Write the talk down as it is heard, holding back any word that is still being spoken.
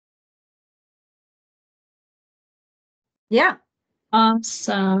Yeah.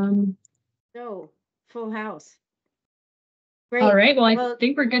 Awesome. So, full house. Great. All right. Well, I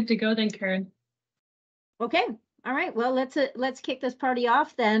think we're good to go then, Karen. Okay. All right. Well, let's kick this party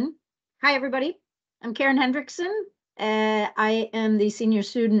off then. Hi, everybody. I'm Karen Hendrickson. I am the senior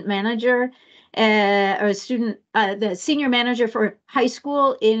student manager, the senior manager for high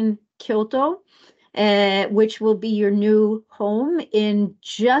school in Kyoto, which will be your new home in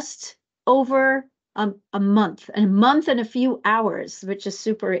just over a month and a few hours, which is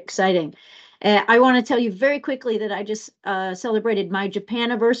super exciting. I want to tell you very quickly that I just celebrated my Japan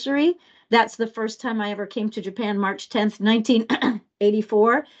anniversary. That's the first time I ever came to Japan, March 10th,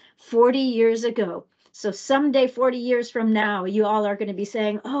 1984, 40 years ago. So someday, 40 years from now, you all are going to be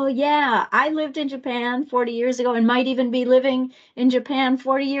saying, oh, yeah, I lived in Japan 40 years ago and might even be living in Japan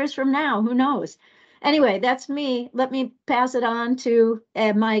 40 years from now. Who knows? Anyway, that's me. Let me pass it on to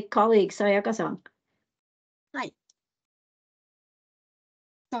my colleague, Sayaka-san. Hi.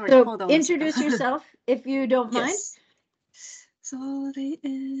 Sorry, So hold on. introduce yourself, if you don't mind. Sorry,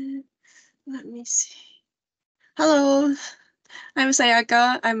 let me see. Hello, I'm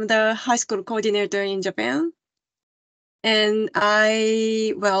Sayaka. I'm the high school coordinator in Japan. And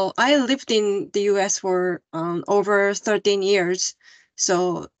I lived in the US for over 13 years.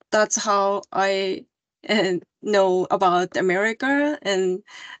 So that's how I know about America. And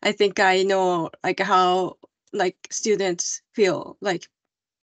I think I know like how like students feel like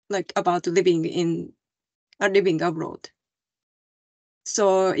about living abroad.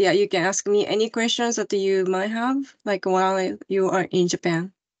 So yeah, you can ask me any questions that you might have, like while you are in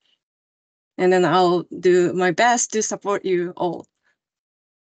Japan. And then I'll do my best to support you all.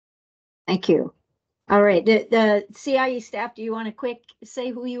 Thank you. All right. The CIE staff, do you want to quick say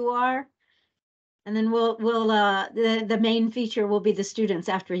who you are? And then the main feature will be the students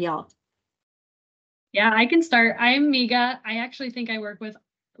after y'all. Yeah, I can start. I am Miga. I actually think I work with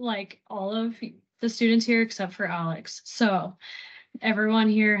like all of the students here except for Alex. So everyone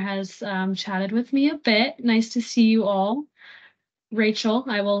here has chatted with me a bit. Nice to see you all. Rachel,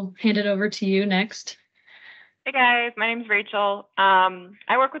 I will hand it over to you next. Hey guys, my name is Rachel.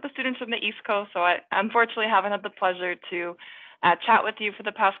 I work with the students from the East Coast, so I unfortunately haven't had the pleasure to chat with you for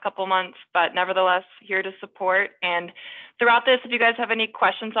the past couple months, but nevertheless here to support. And throughout this, if you guys have any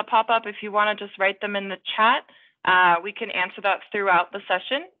questions that pop up, if you want to just write them in the chat, we can answer that throughout the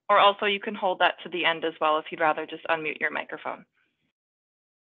session, or also you can hold that to the end as well if you'd rather just unmute your microphone.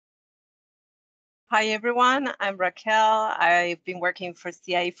 Hi everyone, I'm Raquel. I've been working for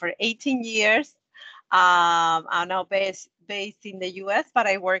CIEE for 18 years. I'm now based in the US, but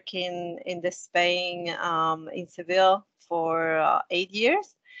I work in Spain, in Seville for 8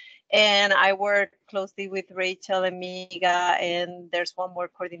 years. And I work closely with Rachel and Miga, and there's one more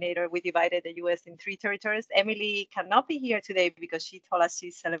coordinator. We divided the US in 3 territories. Emily cannot be here today because she told us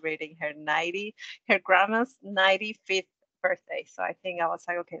she's celebrating her grandma's 95th birthday. So I think I was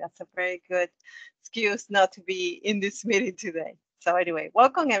like, okay, that's a very good excuse not to be in this meeting today. So anyway,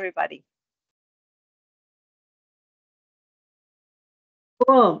 welcome everybody.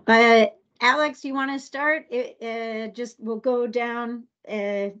 Cool. Alex, you want to start? We'll go down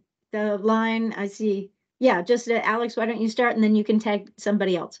the line. I see. Yeah, just Alex, why don't you start and then you can tag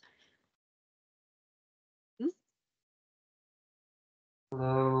somebody else.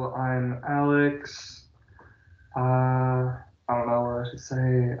 Hello, I'm Alex. I don't know what I should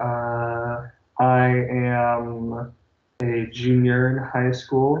say. I am a junior in high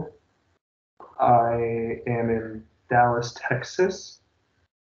school. I am in Dallas, Texas.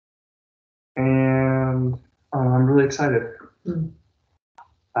 And I'm really excited.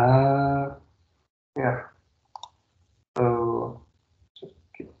 Yeah. So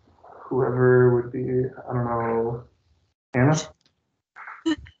whoever would be, I don't know, Anna?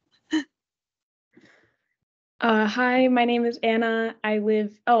 Hi, my name is Anna. I'm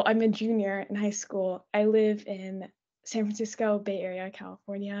a junior in high school. I live in San Francisco, Bay Area,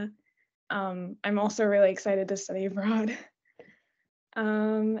 California. I'm also really excited to study abroad.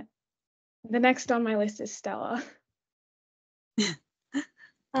 The next on my list is Stella.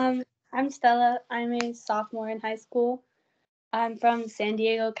 I'm Stella. I'm a sophomore in high school. I'm from San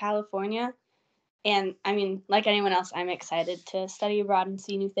Diego, California. And I mean, like anyone else, I'm excited to study abroad and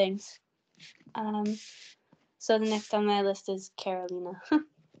see new things. So the next on my list is Carolina.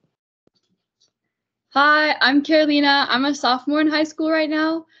 Hi, I'm Carolina. I'm a sophomore in high school right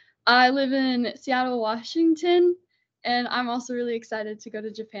now. I live in Seattle, Washington, and I'm also really excited to go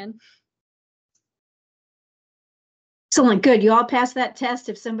to Japan. Excellent, good. You all passed that test.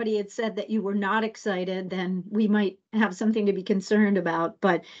 If somebody had said that you were not excited, then we might have something to be concerned about,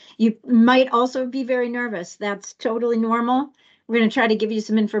 but you might also be very nervous. That's totally normal. We're going to try to give you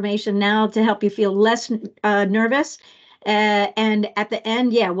some information now to help you feel less nervous. And at the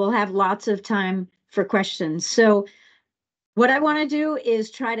end, yeah, we'll have lots of time for questions. So what I want to do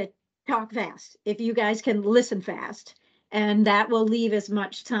is try to talk fast, if you guys can listen fast, and that will leave as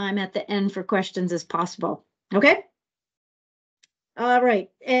much time at the end for questions as possible. Okay? All right,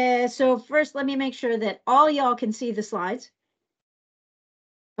 so first let me make sure that all y'all can see the slides.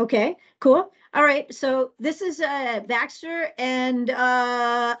 Okay, cool. All right, so this is Baxter and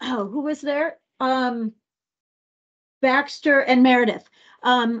who was there? Baxter and Meredith,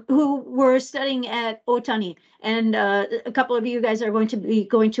 who were studying at Otani. And a couple of you guys are going to be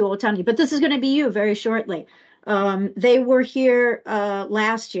going to Otani, but this is going to be you very shortly. They were here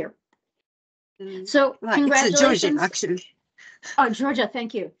last year. So Well, congratulations. it's Georgia, actually. Oh, Georgia,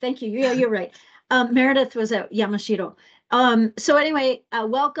 thank you. Thank you. Yeah, you're right. Meredith was at Yamashiro. So anyway,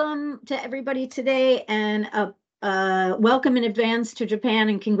 welcome to everybody today, and welcome in advance to Japan,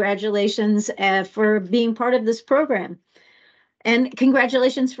 and congratulations for being part of this program. And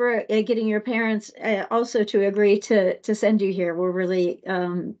congratulations for getting your parents also to agree to send you here. We're really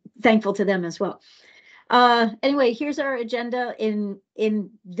thankful to them as well. Anyway, here's our agenda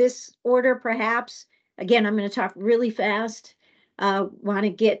in this order, perhaps. Again, I'm going to talk really fast. Want to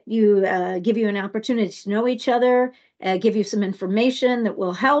get you, give you an opportunity to know each other, give you some information that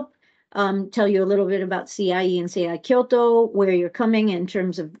will help, tell you a little bit about CIEE and CIEE Kyoto, where you're coming in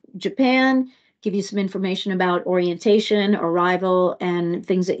terms of Japan, give you some information about orientation, arrival, and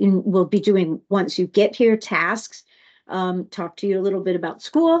things that you will be doing once you get here, tasks, talk to you a little bit about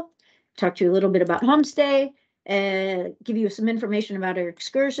school, talk to you a little bit about homestay, give you some information about our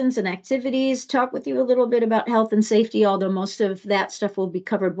excursions and activities, talk with you a little bit about health and safety, although most of that stuff will be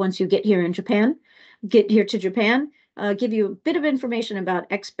covered once you get here to Japan, give you a bit of information about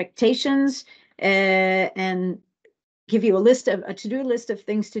expectations, and give you a to-do list of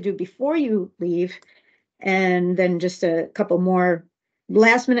things to do before you leave, and then just a couple more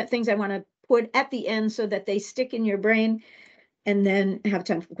last minute things I want to put at the end so that they stick in your brain, and then have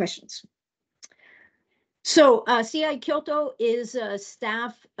time for questions. So CIEE Kyoto is a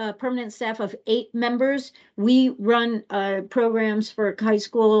permanent staff of 8 members. We run programs for high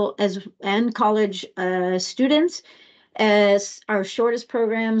school and college students. As our shortest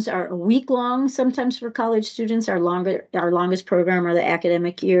programs are a week long, sometimes for college students. Our longest program are the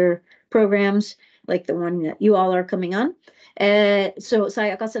academic year programs, like the one that you all are coming on. So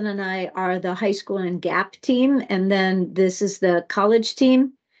Sayaka-san and I are the high school and GAP team, and then this is the college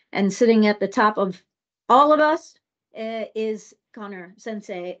team. And sitting at the top of all of us is Connor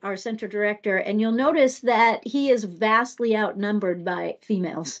Sensei, our center director, and you'll notice that he is vastly outnumbered by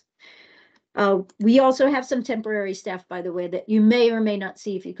females. We also have some temporary staff, by the way, that you may or may not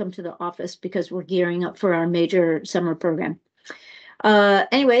see if you come to the office, because we're gearing up for our major summer program.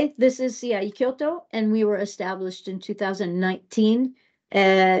 Anyway, this is CIEE Kyoto, and we were established in 2019.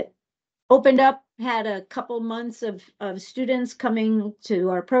 Opened up, had a couple months of students coming to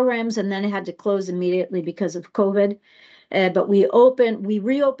our programs, and then it had to close immediately because of COVID. But we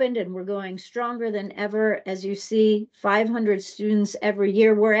reopened, and we're going stronger than ever. As you see, 500 students every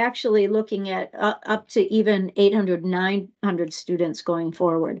year. We're actually looking at up to even 800, 900 students going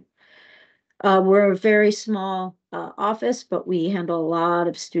forward. We're a very small office, but we handle a lot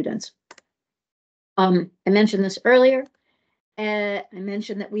of students. I mentioned this earlier. I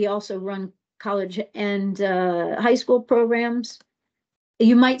mentioned that we also run college and high school programs.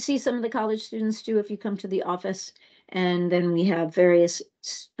 You might see some of the college students too if you come to the office. And then we have various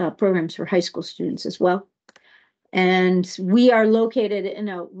programs for high school students as well. And we are located in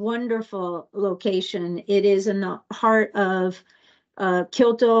a wonderful location. It is in the heart of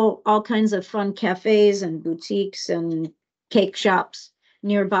Kyoto, all kinds of fun cafes and boutiques and cake shops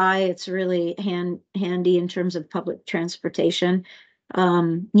nearby. It's really handy in terms of public transportation.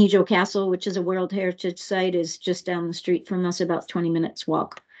 Nijo Castle, which is a World Heritage Site, is just down the street from us, about 20 minutes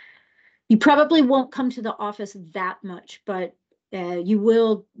walk. You probably won't come to the office that much, but you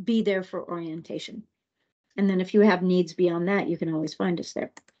will be there for orientation. And then if you have needs beyond that, you can always find us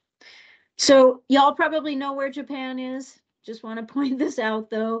there. So y'all probably know where Japan is. Just want to point this out,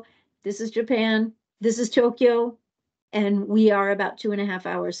 though. This is Japan. This is Tokyo. And we are about 2.5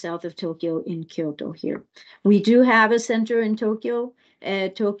 hours south of Tokyo in Kyoto here. We do have a center in Tokyo, a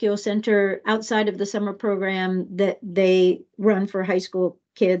Tokyo Center outside of the summer program that they run for high school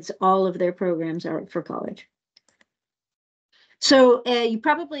kids. All of their programs are for college. So you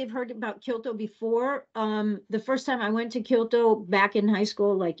probably have heard about Kyoto before. The first time I went to Kyoto back in high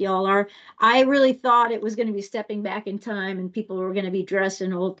school, like y'all are, I really thought it was going to be stepping back in time and people were going to be dressed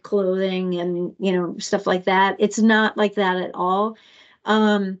in old clothing and, you know, stuff like that. It's not like that at all.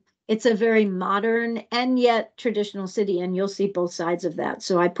 It's a very modern and yet traditional city, and you'll see both sides of that.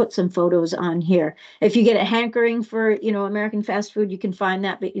 So I put some photos on here. If you get a hankering for, you know, American fast food, you can find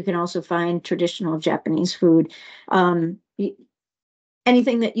that, but you can also find traditional Japanese food.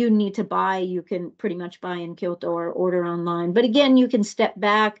 Anything that you need to buy, you can pretty much buy in Kyoto or order online. But again, you can step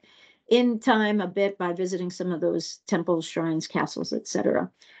back in time a bit by visiting some of those temples, shrines, castles, etc.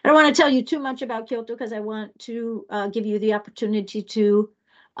 I don't want to tell you too much about Kyoto because I want to give you the opportunity to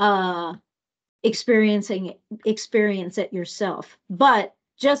experience it yourself. But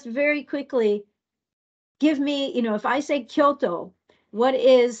just very quickly, give me, you know, if I say Kyoto, what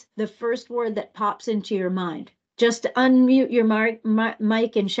is the first word that pops into your mind? Just unmute your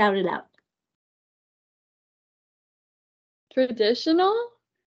mic and shout it out. Traditional?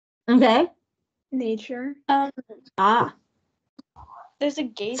 Okay. Nature. Ah, There's a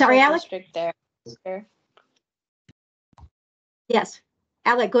geisha sorry, Alec. district there. Yes.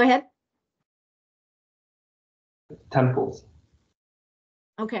 Alec, go ahead. Temples.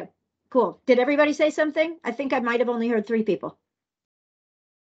 Okay, cool. Did everybody say something? I think I might have only heard 3 people.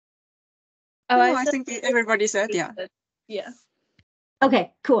 Oh, Oh, I think everybody said, yeah. Yeah.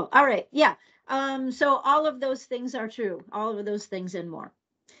 Okay, cool. All right. Yeah. So all of those things are true. All of those things and more.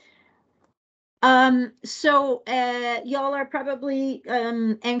 So y'all are probably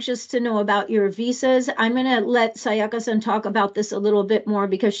anxious to know about your visas. I'm going to let Sayaka-san talk about this a little bit more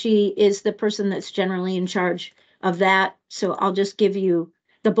because she is the person that's generally in charge of that. So I'll just give you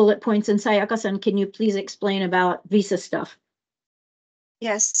the bullet points. And Sayaka-san, can you please explain about visa stuff?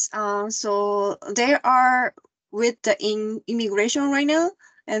 Yes, so they are with the immigration right now,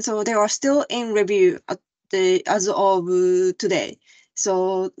 and so they are still in review as of today.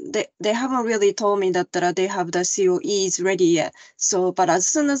 So they haven't really told me that they have the COEs ready yet. So, but as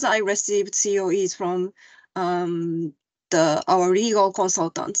soon as I received COEs from our legal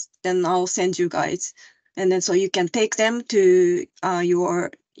consultants, then I'll send you guys, and then so you can take them to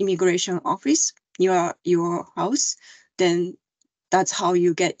your immigration office, your house, then that's how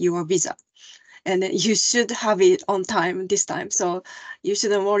you get your visa. And then you should have it on time this time. So you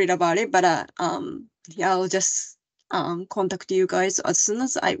shouldn't worry about it. But yeah, I'll just contact you guys as soon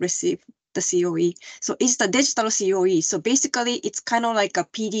as I receive the COE. So it's the digital COE. So basically it's kind of like a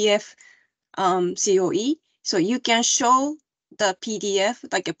PDF COE. So you can show the PDF,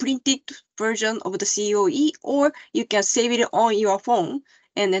 like a printed version of the COE, or you can save it on your phone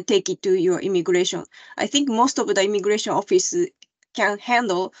and then take it to your immigration. I think most of the immigration offices can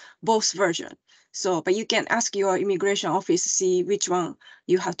handle both versions. So, but you can ask your immigration office to see which one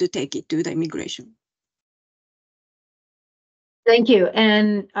you have to take it to the immigration. Thank you.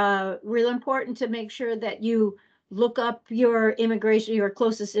 And real important to make sure that you look up your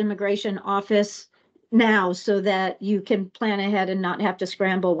closest immigration office now so that you can plan ahead and not have to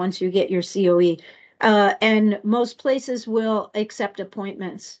scramble once you get your COE. And most places will accept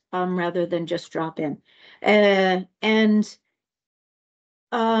appointments rather than just drop in.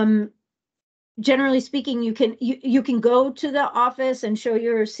 Generally speaking, you can go to the office and show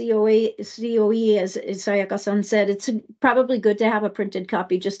your COE, as Sayaka-san said. It's probably good to have a printed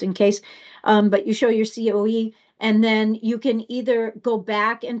copy just in case, but you show your COE, and then you can either go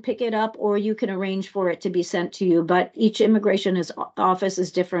back and pick it up, or you can arrange for it to be sent to you. But each immigration office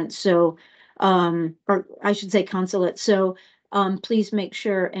is different, so or I should say consulate. So please make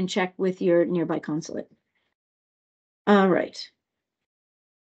sure and check with your nearby consulate. All right.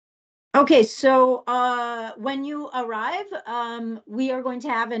 Okay, so when you arrive, we are going to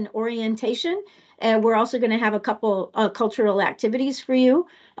have an orientation, and we're also going to have a couple cultural activities for you.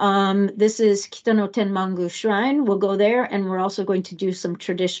 This is Kitano Tenmangu Shrine. We'll go there, and we're also going to do some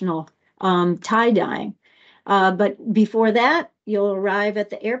traditional tie-dyeing. But before that, you'll arrive at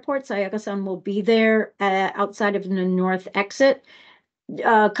the airport. Sayaka-san will be there outside of the north exit.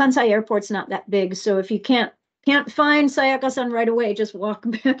 Kansai Airport's not that big, so if you can't find Sayaka-san right away, just walk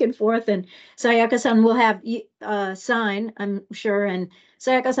back and forth, and Sayaka-san will have a sign, I'm sure. And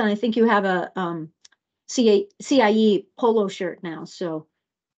Sayaka-san, I think you have a CIEE polo shirt now, so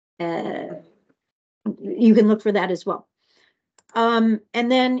you can look for that as well. And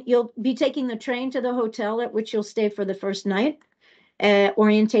then you'll be taking the train to the hotel at which you'll stay for the first night.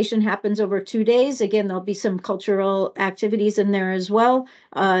 Orientation happens over 2 days. Again, there'll be some cultural activities in there as well,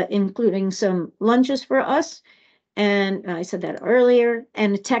 including some lunches for us. And I said that earlier,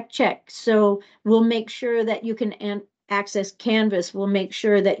 and a tech check. So we'll make sure that you can access Canvas will make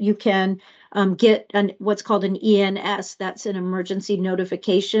sure that you can get what's called an ENS. That's an emergency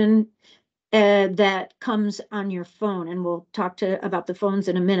notification that comes on your phone, and we'll talk about the phones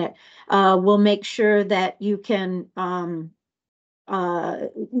in a minute. We'll make sure that you can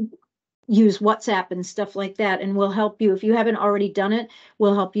use WhatsApp and stuff like that, and we'll help you. If you haven't already done it,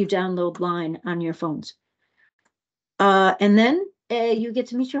 we'll help you download Line on your phones. And then you get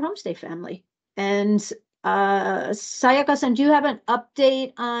to meet your homestay family. And Sayaka-san, do you have an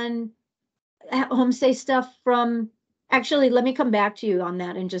update on homestay stuff from, actually, let me come back to you on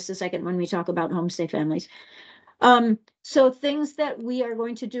that in just a second when we talk about homestay families. So things that we are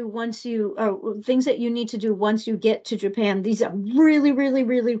going to do once you, things that you need to do once you get to Japan, these are really, really,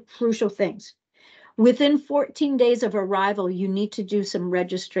 really crucial things. Within 14 days of arrival, you need to do some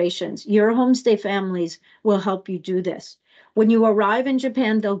registrations. Your homestay families will help you do this. When you arrive in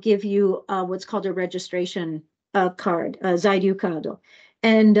Japan, they'll give you what's called a registration card, a Zairyu card.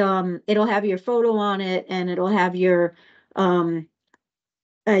 And it'll have your photo on it, and it'll have your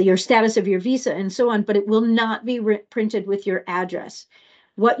status of your visa and so on, but it will not be printed with your address.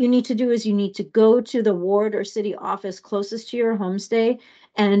 What you need to do is you need to go to the ward or city office closest to your homestay,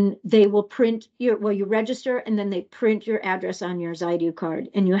 and they will print you register, and then they print your address on your Zairyu card,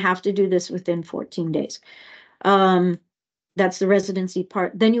 and you have to do this within 14 days. That's the residency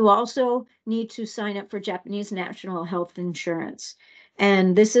part. Then you also need to sign up for Japanese National Health Insurance.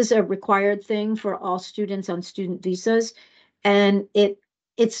 And this is a required thing for all students on student visas. And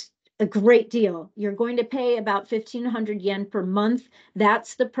it's a great deal. You're going to pay about 1,500 yen per month.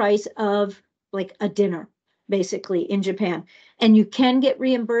 That's the price of like a dinner, basically, in Japan. And you can get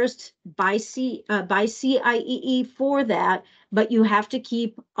reimbursed by CIEE for that, but you have to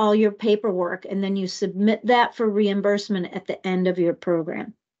keep all your paperwork, and then you submit that for reimbursement at the end of your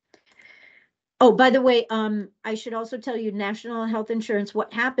program. Oh, by the way, I should also tell you, National Health Insurance,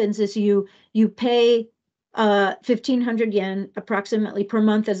 what happens is you pay 1,500 yen approximately per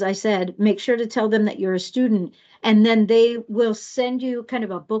month, as I said. Make sure to tell them that you're a student, and then they will send you kind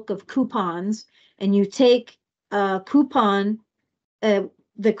of a book of coupons, and you take a coupon,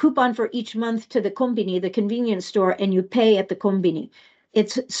 the coupon for each month to the konbini, the convenience store, and you pay at the konbini.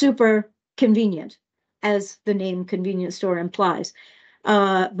 It's super convenient, as the name convenience store implies.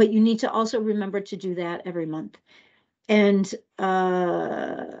 But you need to also remember to do that every month. And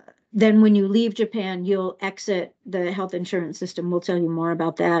then when you leave Japan, you'll exit the health insurance system. We'll tell you more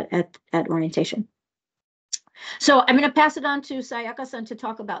about that at orientation. So I'm going to pass it on to Sayaka-san to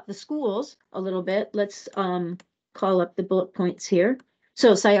talk about the schools a little bit. Let's call up the bullet points here.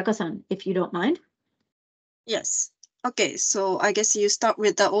 So Sayaka-san, if you don't mind. Yes. Okay, so I guess you start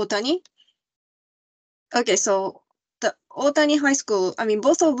with the Otani. Okay, so the Otani High School, I mean,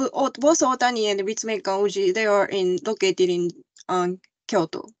 both Otani and Ritsumeikan Uji, they are located in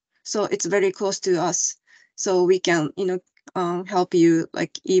Kyoto. So it's very close to us. So we can, help you,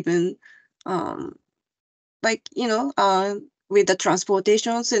 like, even, with the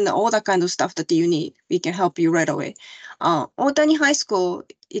transportations and all that kind of stuff that you need. We can help you right away. Otani High School,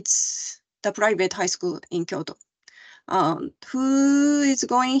 it's the private high school in Kyoto. Who is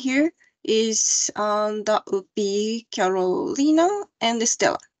going here is that would be Carolina and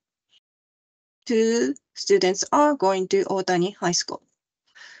Stella. 2 students are going to Otani High School.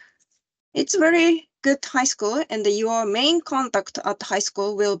 It's very good high school, and your main contact at high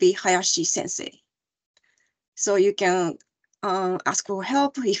school will be Hayashi Sensei. So you can ask for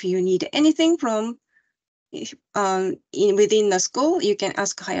help if you need anything from within the school. You can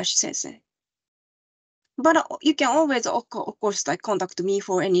ask Hayashi Sensei. But you can always, of course, like contact me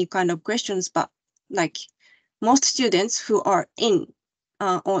for any kind of questions. But like most students who are in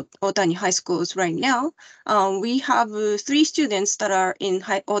Otani High Schools right now, we have 3 students that are in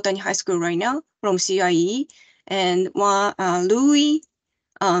Otani High School right now from CIEE, and one Louis,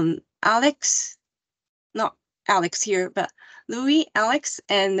 Alex, not Alex here, but Louis, Alex,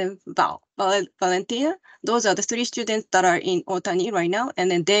 and Valentina. Those are the 3 students that are in Otani right now,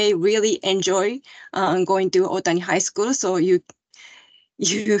 and then they really enjoy going to Otani High School. So you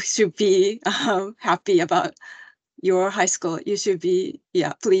should be happy about your high school. You should be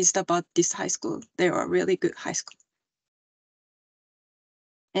pleased about this high school. They are really good high school.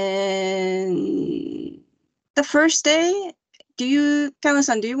 And the first day,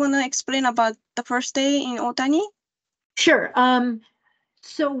 Kana-san, do you want to explain about the first day in Otani? Sure.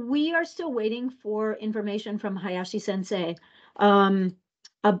 So we are still waiting for information from Hayashi Sensei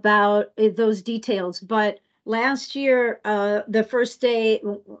about those details. But last year, the first day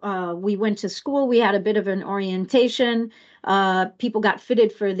we went to school, we had a bit of an orientation. People got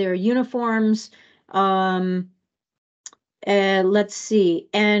fitted for their uniforms. let's see.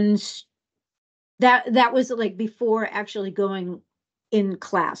 And that was like before actually going in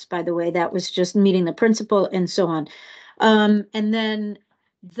class, by the way. That was just meeting the principal and so on. And then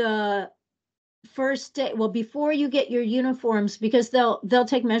the first day, well, before you get your uniforms, because they'll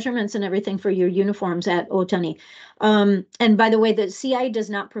take measurements and everything for your uniforms at Otani. And by the way, the CIEE does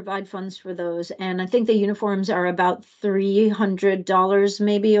not provide funds for those, and I think the uniforms are about $300,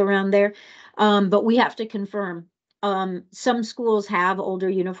 maybe around there. But we have to confirm. Some schools have older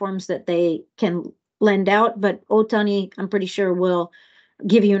uniforms that they can lend out, but Otani, I'm pretty sure, will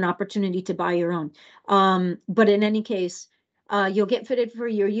give you an opportunity to buy your own. But in any case, you'll get fitted for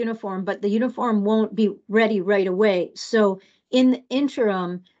your uniform, but the uniform won't be ready right away. So in the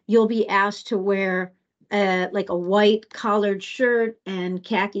interim, you'll be asked to wear like a white collared shirt and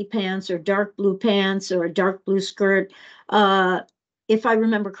khaki pants or dark blue pants or a dark blue skirt, if I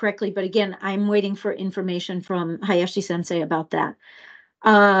remember correctly. But again, I'm waiting for information from Hayashi Sensei about that.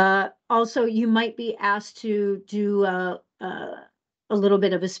 Also, you might be asked to do a little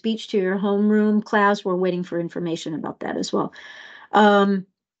bit of a speech to your homeroom class. We're waiting for information about that as well.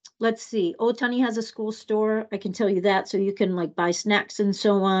 Let's see. Otani has a school store. I can tell you that. So you can like buy snacks and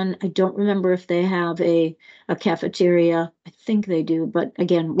so on. I don't remember if they have a cafeteria. I think they do, but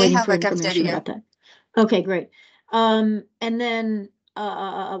again, waiting have for a information cafeteria. about that. Okay, great. And then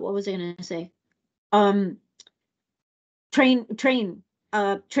what was I gonna say? Transportation.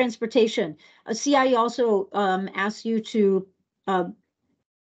 CIEE also asks you to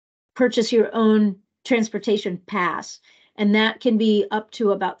purchase your own transportation pass, and that can be up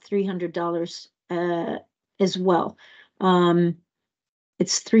to about $300 as well.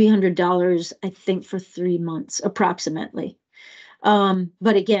 It's $300, I think, for 3 months approximately.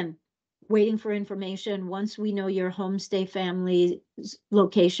 But again, waiting for information. Once we know your homestay family's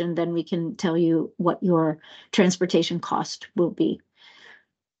location, then we can tell you what your transportation cost will be.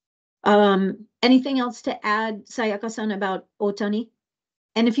 Anything else to add, Sayaka-san, about Otani?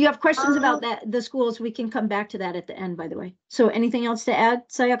 And if you have questions about that, the schools, we can come back to that at the end, by the way. So anything else to add,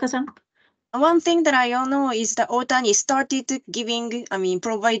 Sayaka-san? One thing that I don't know is that Otani started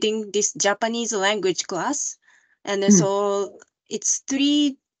providing this Japanese language class. And then so it's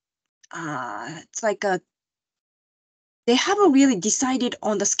they haven't really decided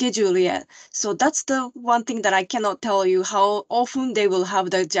on the schedule yet. So that's the one thing that I cannot tell you how often they will have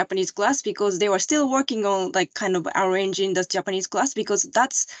the Japanese class, because they were still working on like kind of arranging the Japanese class, because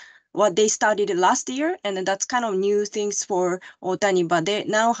that's what they started last year. And then that's kind of new things for Otani, but they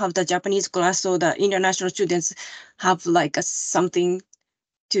now have the Japanese class. So the international students have like something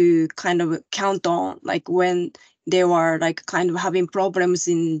to kind of count on, like when they were like kind of having problems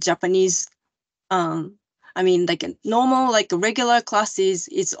in Japanese. Like a normal, like regular classes,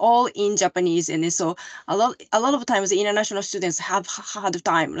 it's all in Japanese. And so a lot of times the international students have hard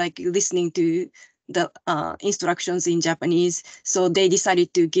time like listening to the instructions in Japanese. So they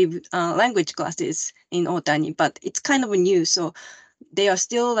decided to give language classes in Otani, but it's kind of new. So they are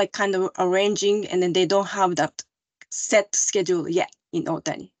still like kind of arranging, and then they don't have that set schedule yet in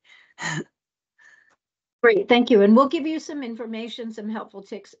Otani. Great, thank you. And we'll give you some information, some helpful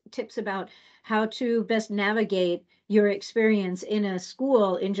tips about how to best navigate your experience in a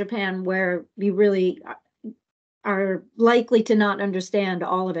school in Japan where you really are likely to not understand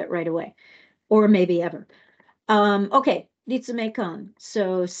all of it right away, or maybe ever. Okay, Ritsumeikan.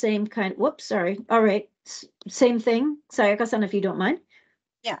 So same kind, whoops, sorry. All right, same thing. Sayaka-san, if you don't mind.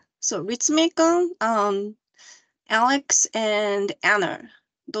 Yeah, so Ritsumeikan, Alex and Anna,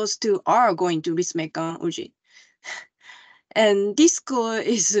 those two are going to Ritsumeikan Uji. And this school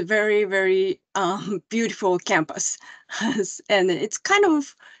is a very, very beautiful campus. And it's kind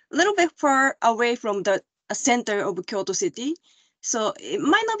of a little bit far away from the center of Kyoto City. So it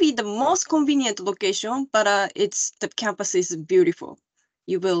might not be the most convenient location, but the campus is beautiful.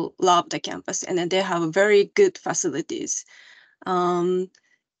 You will love the campus, and then they have very good facilities.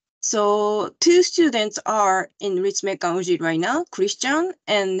 So 2 students are in Ritsumeikan Uji right now, Christian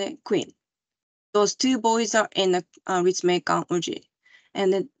and Quinn. Those 2 boys are in Ritsumeikan Uji,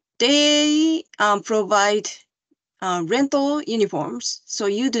 and they provide rental uniforms. So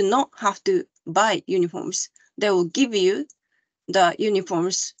you do not have to buy uniforms. They will give you the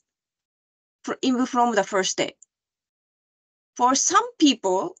uniforms even from the first day. For some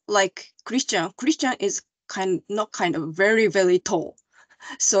people, like Christian is very, very tall.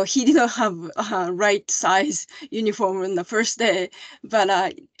 So he didn't have a right size uniform on the first day,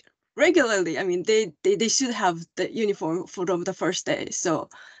 but regularly, they should have the uniform from the first day. So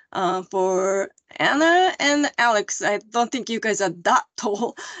For Anna and Alex, I don't think you guys are that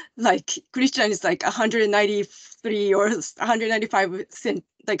tall. Like Christian is like 193 or 195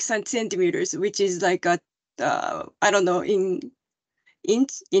 centimeters, which is like a I don't know in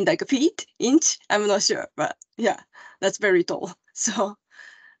like feet, inch. I'm not sure, but yeah, that's very tall. So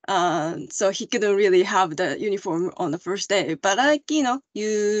he couldn't really have the uniform on the first day. But like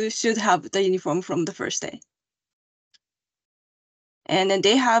you should have the uniform from the first day. And then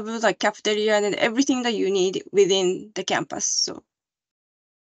they have like cafeteria and everything that you need within the campus. So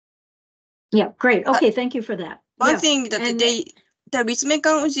Yeah, great. Okay, thank you for that. one Yeah, thing that and- the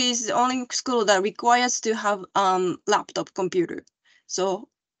Ritsumekan Uji is the only school that requires to have laptop computer. So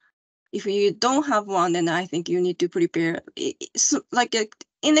if you don't have one, then I think you need to prepare. It's like an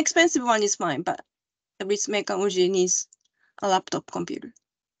inexpensive one is fine, but the Ritsumekan Uji needs a laptop computer.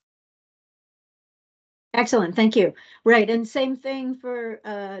 Excellent, thank you. Right, and same thing for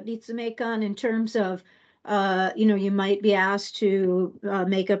Ritsumekan in terms of, you might be asked to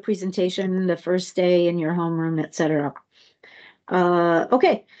make a presentation the first day in your homeroom, etc.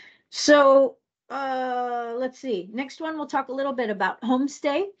 Okay, so let's see. Next one, we'll talk a little bit about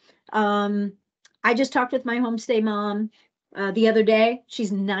homestay. I just talked with my homestay mom the other day.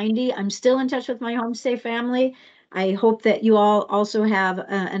 She's 90. I'm still in touch with my homestay family. I hope that you all also have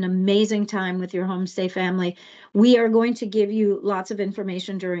an amazing time with your homestay family. We are going to give you lots of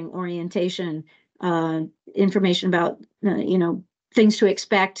information during orientation, information about, things to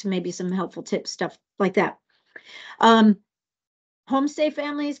expect, maybe some helpful tips, stuff like that. Homestay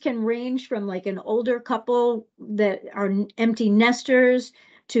families can range from like an older couple that are empty nesters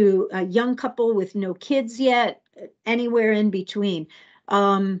to a young couple with no kids yet, anywhere in between.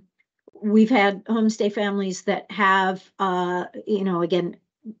 We've had homestay families that have, again,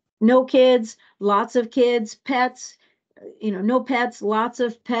 no kids, lots of kids, pets, no pets, lots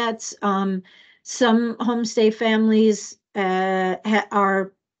of pets. Some homestay families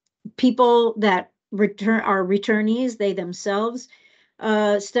are people that are returnees, they themselves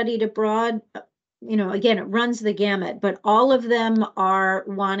studied abroad. Again, it runs the gamut, but all of them are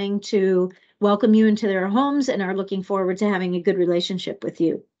wanting to welcome you into their homes and are looking forward to having a good relationship with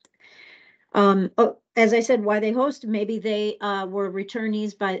you. As I said, why they host, maybe they were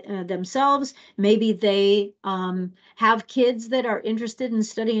returnees by themselves. Maybe they have kids that are interested in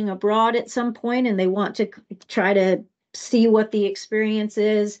studying abroad at some point and they want to try to see what the experience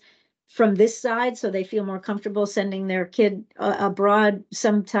is from this side, so they feel more comfortable sending their kid abroad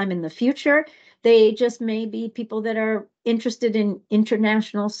sometime in the future. They just may be people that are interested in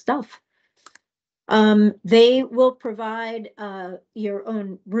international stuff. They will provide your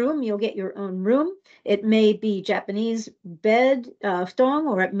own room. You'll get your own room. It may be Japanese bed, futon,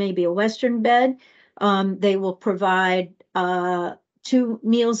 or it may be a Western bed. They will provide 2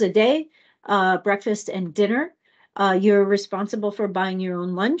 meals a day, breakfast and dinner. You're responsible for buying your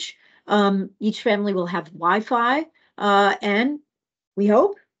own lunch. Each family will have Wi-Fi, and we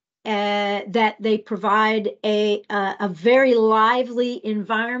hope that they provide a very lively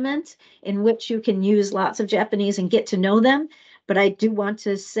environment in which you can use lots of Japanese and get to know them. But I do want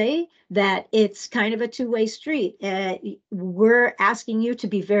to say that it's kind of a two-way street. We're asking you to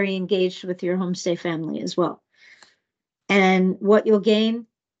be very engaged with your homestay family as well. And what you'll gain,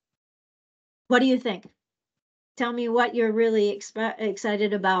 what do you think? Tell me what you're really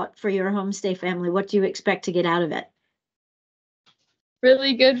excited about for your homestay family. What do you expect to get out of it?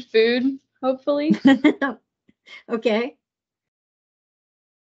 Really good food, hopefully. Okay.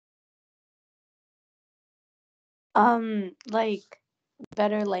 Like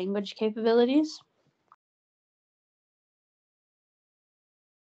better language capabilities.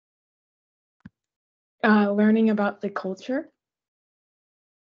 Learning about the culture.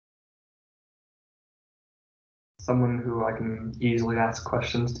 Someone who I can easily ask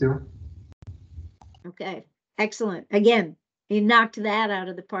questions to. Okay, excellent. Again, you knocked that out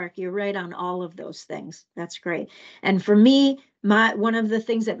of the park. You're right on all of those things. That's great. And for me, one of the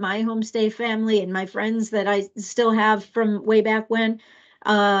things that my homestay family and my friends that I still have from way back when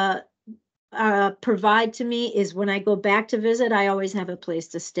provide to me is when I go back to visit, I always have a place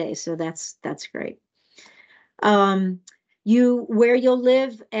to stay. So that's great. Where you'll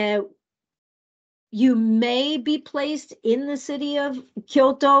live, you may be placed in the city of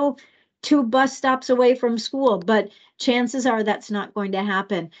Kyoto, 2 bus stops away from school, but chances are that's not going to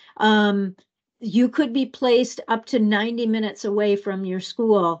happen. You could be placed up to 90 minutes away from your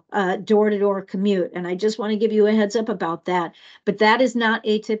school, door-to-door commute. And I just want to give you a heads up about that. But that is not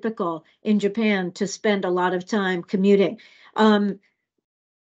atypical in Japan to spend a lot of time commuting.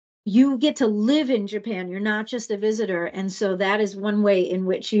 you get to live in Japan. You're not just a visitor. And so that is one way in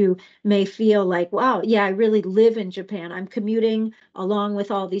which you may feel like, wow, yeah, I really live in Japan. I'm commuting along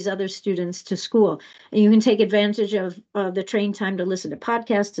with all these other students to school. And you can take advantage of the train time to listen to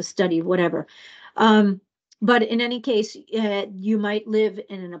podcasts, to study, whatever. But in any case, you might live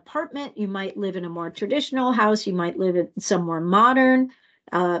in an apartment. You might live in a more traditional house. You might live in somewhere modern,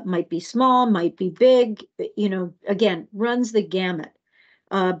 might be small, might be big, again, runs the gamut.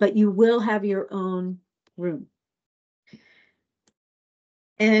 But you will have your own room.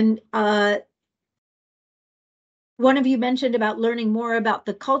 And one of you mentioned about learning more about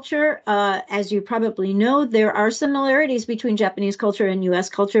the culture. As you probably know, there are similarities between Japanese culture and US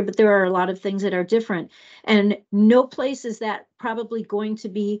culture, but there are a lot of things that are different. And no place is that probably going to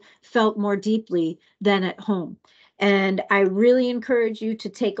be felt more deeply than at home. And I really encourage you to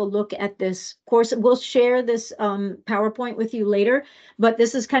take a look at this course. We'll share this PowerPoint with you later, but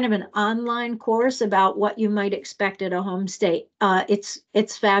this is kind of an online course about what you might expect at a homestay.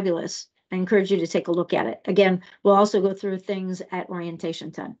 It's fabulous. I encourage you to take a look at it. Again, we'll also go through things at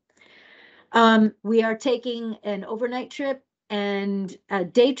orientation time. We are taking an overnight trip and a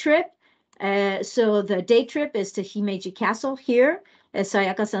day trip. So the day trip is to Himeji Castle here.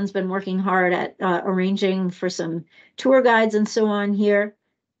 Sayaka-san's been working hard at arranging for some tour guides and so on here.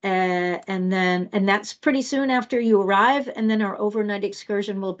 And that's pretty soon after you arrive. And then our overnight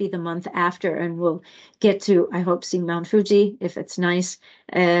excursion will be the month after, and we'll get to, I hope, see Mount Fuji if it's nice.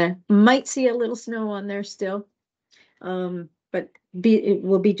 Might see a little snow on there still, but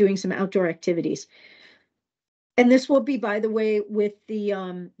we'll be doing some outdoor activities. And this will be, by the way, with the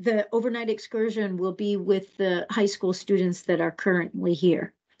overnight excursion will be with the high school students that are currently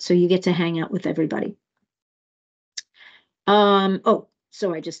here. So you get to hang out with everybody. Oh,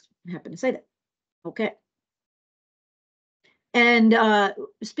 so I just happened to say that. Okay. And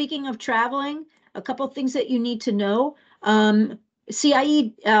speaking of traveling, a couple of things that you need to know.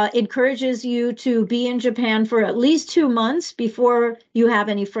 CIEE encourages you to be in Japan for at least 2 months before you have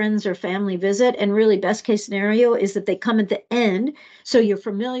any friends or family visit. And really, best case scenario is that they come at the end, so you're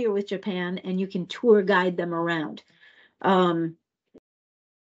familiar with Japan and you can tour guide them around.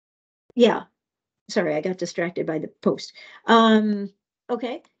 Yeah, sorry, I got distracted by the post.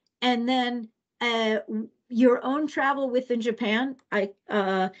 Okay, and then your own travel within Japan,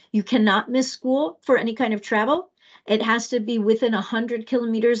 you cannot miss school for any kind of travel. It has to be within 100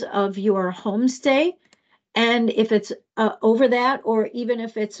 kilometers of your homestay. And if it's over that, or even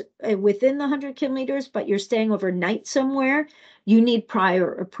if it's within the 100 kilometers, but you're staying overnight somewhere, you need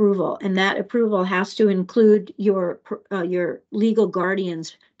prior approval. And that approval has to include your legal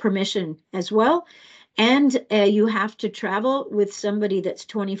guardian's permission as well. And you have to travel with somebody that's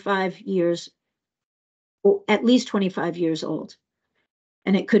 25 years, at least 25 years old.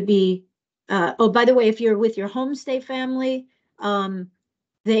 And it could be, oh, by the way, if you're with your homestay family,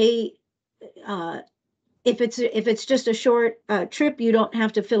 if it's just a short trip, you don't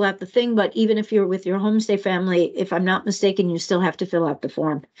have to fill out the thing. But even if you're with your homestay family, if I'm not mistaken, you still have to fill out the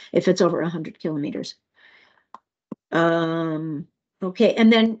form if it's over 100 kilometers. Okay,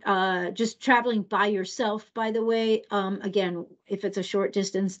 and then just traveling by yourself, by the way, again, if it's a short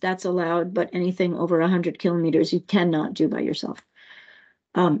distance, that's allowed, but anything over 100 kilometers, you cannot do by yourself.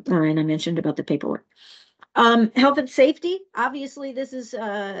 All right, I mentioned about the paperwork. Health and safety, obviously, this is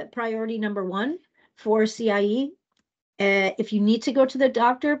priority number 1 for CIEE. If you need to go to the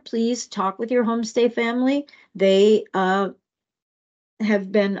doctor, please talk with your homestay family. They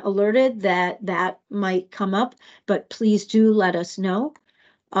have been alerted that might come up, but please do let us know.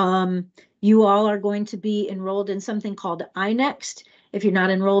 You all are going to be enrolled in something called iNext. If you're not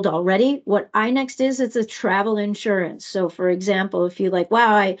enrolled already, what iNext is, it's a travel insurance. So for example, if you're like,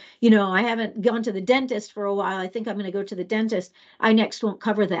 wow, I haven't gone to the dentist for a while, I think I'm going to go to the dentist, iNext won't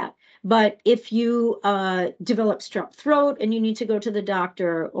cover that. But if you develop strep throat and you need to go to the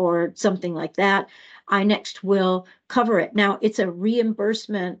doctor or something like that, iNext will cover it. Now, it's a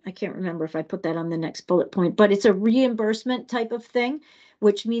reimbursement. I can't remember if I put that on the next bullet point, but it's a reimbursement type of thing,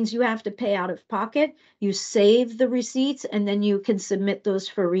 which means you have to pay out of pocket. You save the receipts, and then you can submit those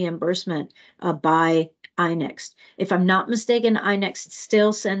for reimbursement by iNext. If I'm not mistaken, iNext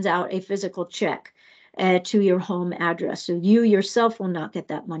still sends out a physical check to your home address. So you yourself will not get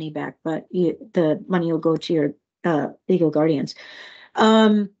that money back, but the money will go to your legal guardians.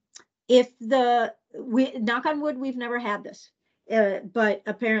 Knock on wood, we've never had this. But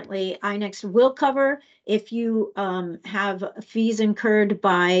apparently iNext will cover if you have fees incurred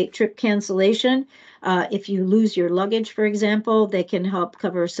by trip cancellation. If you lose your luggage, for example, they can help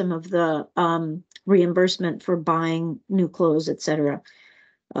cover some of the reimbursement for buying new clothes, etc.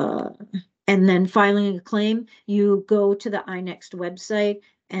 And then filing a claim, you go to the iNext website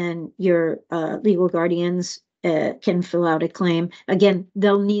and your legal guardians can fill out a claim. Again,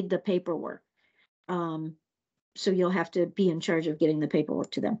 they'll need the paperwork. So you'll have to be in charge of getting the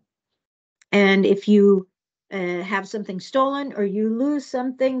paperwork to them. And if you have something stolen or you lose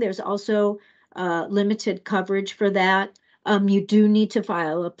something, there's also limited coverage for that. You do need to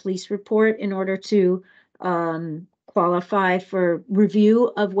file a police report in order to qualify for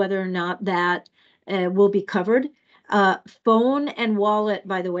review of whether or not that will be covered. Phone and wallet,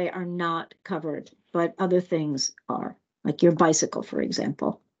 by the way, are not covered, but other things are, like your bicycle, for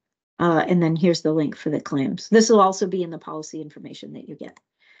example. And then here's the link for the claims. This will also be in the policy information that you get.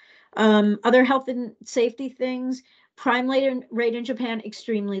 Other health and safety things, crime rate in Japan,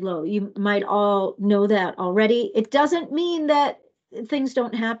 extremely low. You might all know that already. It doesn't mean that things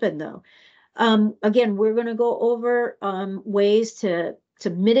don't happen though. Again, we're going to go over ways to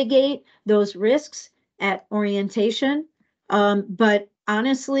mitigate those risks at orientation. But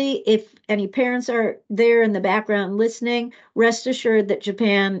honestly, if any parents are there in the background listening, rest assured that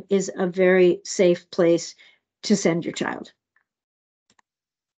Japan is a very safe place to send your child.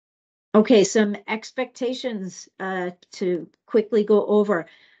 Okay, some expectations to quickly go over.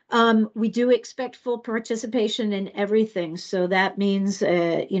 We do expect full participation in everything. So that means,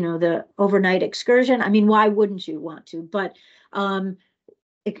 the overnight excursion. I mean, why wouldn't you want to? But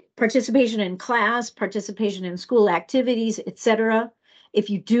participation in class, participation in school activities, etc. If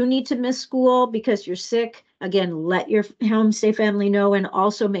you do need to miss school because you're sick, again, let your homestay family know, and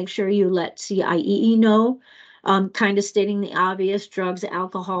also make sure you let CIEE know. Kind of stating the obvious, drugs,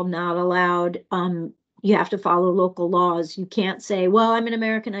 alcohol, not allowed. You have to follow local laws. You can't say, well, I'm an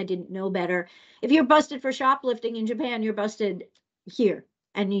American, I didn't know better. If you're busted for shoplifting in Japan, you're busted here.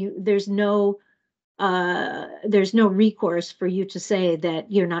 And there's no recourse for you to say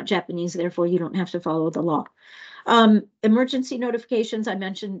that you're not Japanese, therefore you don't have to follow the law. Emergency notifications, I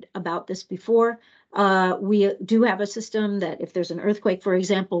mentioned about this before. We do have a system that if there's an earthquake, for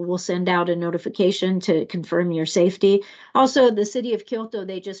example, we'll send out a notification to confirm your safety. Also, the city of Kyoto,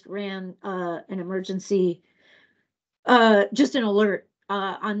 they just ran an emergency, just an alert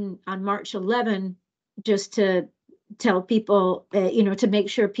on March 11, just to tell people, to make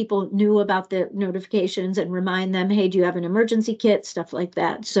sure people knew about the notifications and remind them, hey, do you have an emergency kit, stuff like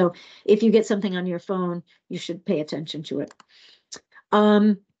that. So if you get something on your phone, you should pay attention to it.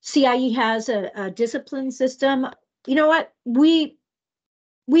 CIEE has a discipline system. You know what? We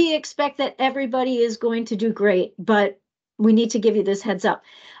expect that everybody is going to do great, but we need to give you this heads up.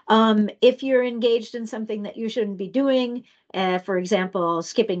 If you're engaged in something that you shouldn't be doing, for example,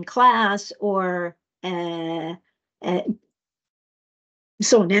 skipping class or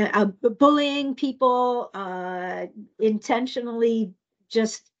so now bullying people, intentionally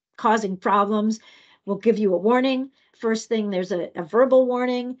just causing problems, we'll give you a warning. First thing, there's a verbal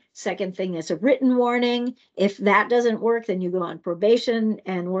warning. Second thing is a written warning. If that doesn't work, then you go on probation,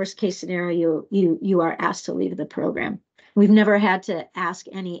 and worst case scenario, you are asked to leave the program. We've never had to ask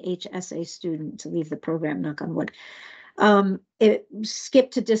any HSA student to leave the program, knock on wood.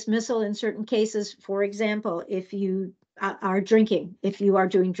 Skip to dismissal in certain cases. For example, if you are drinking, if you are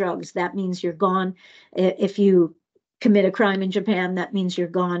doing drugs, that means you're gone. If you commit a crime in Japan, that means you're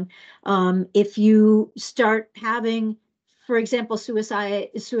gone. If you start having, for example,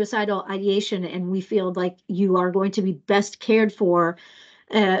 suicidal ideation, and we feel like you are going to be best cared for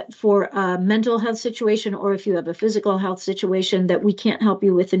a mental health situation, or if you have a physical health situation that we can't help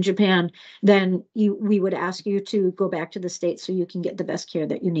you with in Japan, then we would ask you to go back to the States so you can get the best care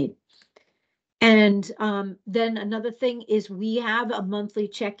that you need. And then another thing is we have a monthly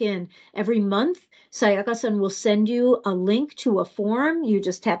check-in. Every month, Sayaka-san will send you a link to a form. You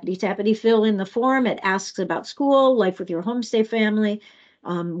just tappity fill in the form. It asks about school, life with your homestay family,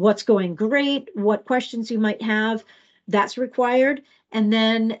 what's going great, what questions you might have. That's required. And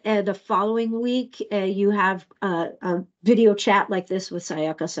then the following week, you have a video chat like this with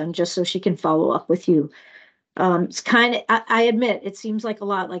Sayaka-san, just so she can follow up with you. It's kind of, I admit, it seems like a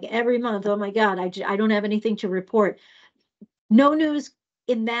lot, like every month, oh my God, I don't have anything to report. No news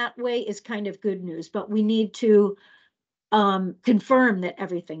in that way is kind of good news, but we need to confirm that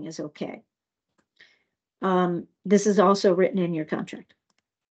everything is okay. This is also written in your contract.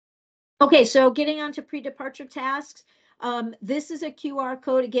 Okay, so getting on to pre-departure tasks. This is a QR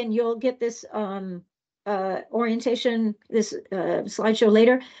code. Again, you'll get this orientation, this slideshow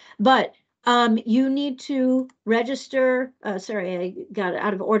later, but you need to register. Sorry, I got it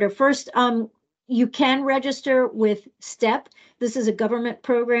out of order. First, you can register with STEP. This is a government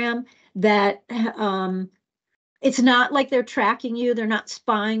program that It's not like they're tracking you, they're not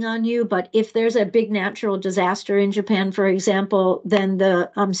spying on you, but if there's a big natural disaster in Japan, for example, then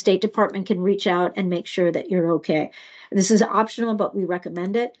the State Department can reach out and make sure that you're okay. This is optional, but we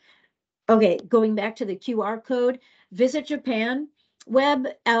recommend it. Okay, going back to the QR code, Visit Japan web.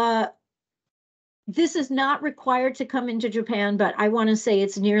 This is not required to come into Japan, but I want to say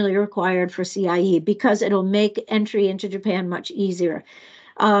it's nearly required for CIEE because it'll make entry into Japan much easier.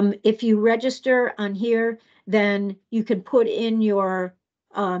 If you register on here, then you can put in your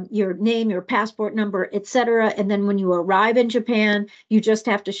name, your passport number, etc. And then when you arrive in Japan, you just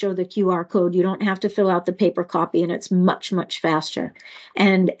have to show the QR code. You don't have to fill out the paper copy, and it's much, much faster.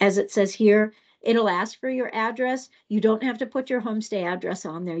 And as it says here, it'll ask for your address. You don't have to put your homestay address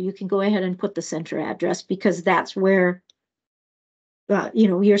on there. You can go ahead and put the center address because that's where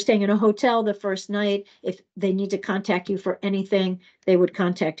you're staying in a hotel the first night. If they need to contact you for anything, they would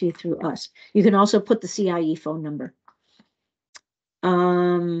contact you through us. You can also put the CIEE phone number.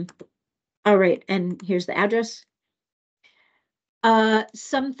 All right, and here's the address.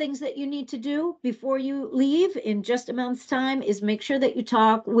 Some things that you need to do before you leave in just a month's time is make sure that you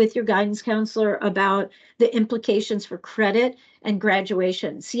talk with your guidance counselor about the implications for credit and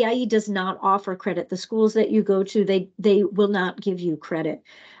graduation. CIEE does not offer credit. The schools that you go to, they will not give you credit.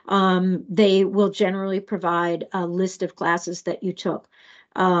 They will generally provide a list of classes that you took.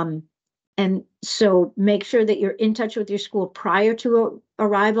 And so make sure that you're in touch with your school prior to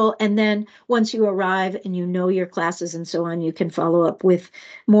arrival. And then once you arrive and you know your classes and so on, you can follow up with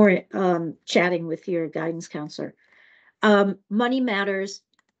more chatting with your guidance counselor. Money matters.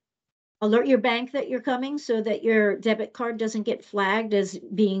 Alert your bank that you're coming so that your debit card doesn't get flagged as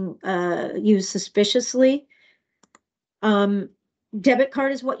being used suspiciously. Debit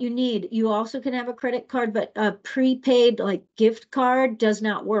card is what you need. You also can have a credit card, but a prepaid like gift card does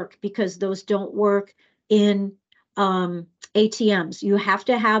not work because those don't work in ATMs. You have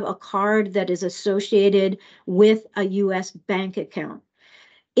to have a card that is associated with a US bank account.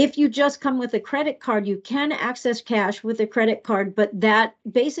 If you just come with a credit card, you can access cash with a credit card, but that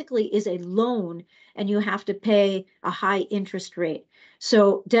basically is a loan and you have to pay a high interest rate.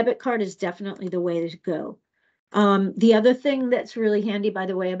 So debit card is definitely the way to go. The other thing that's really handy, by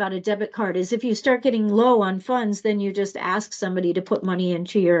the way, about a debit card is if you start getting low on funds, then you just ask somebody to put money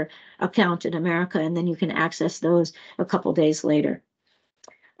into your account in America, and then you can access those a couple days later.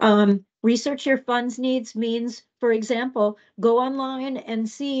 Research your funds needs means, for example, go online and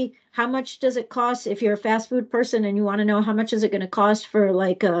see how much does it cost if you're a fast food person and you want to know how much is it going to cost for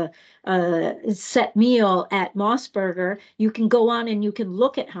like a set meal at Mossburger. You can go on and you can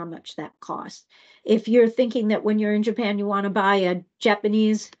look at how much that costs. If you're thinking that when you're in Japan, you want to buy a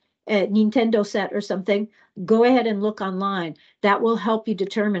Japanese Nintendo set or something, go ahead and look online. That will help you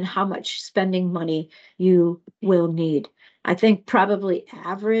determine how much spending money you will need. I think probably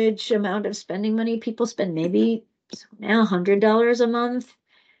average amount of spending money people spend maybe now $100 a month,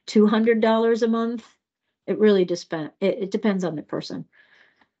 $200 a month. It really depends. It depends on the person.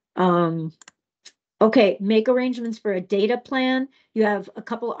 Okay, make arrangements for a data plan. You have a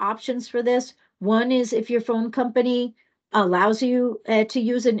couple options for this. One is if your phone company allows you to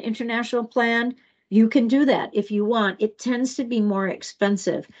use an international plan, you can do that if you want. It tends to be more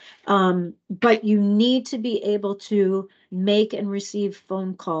expensive, but you need to be able to make and receive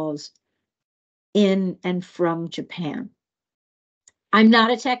phone calls in and from Japan. I'm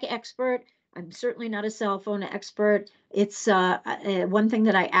not a tech expert. I'm certainly not a cell phone expert. It's one thing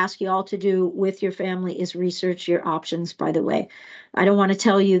that I ask you all to do with your family is research your options, by the way. I don't want to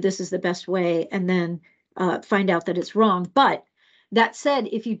tell you this is the best way and then find out that it's wrong. But that said,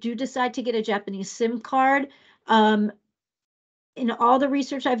 if you do decide to get a Japanese SIM card, in all the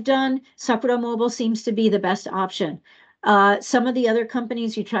research I've done, Sakura Mobile seems to be the best option. Some of the other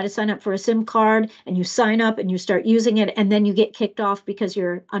companies, you try to sign up for a SIM card and you sign up and you start using it and then you get kicked off because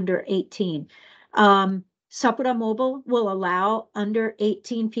you're under 18. Sakura Mobile will allow under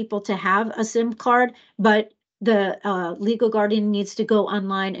 18 people to have a SIM card, but the legal guardian needs to go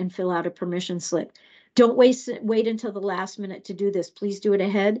online and fill out a permission slip. Don't wait until the last minute to do this. Please do it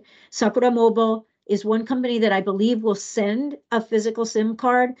ahead. Sakura Mobile is one company that I believe will send a physical SIM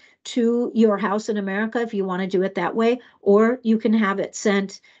card to your house in America if you want to do it that way, or you can have it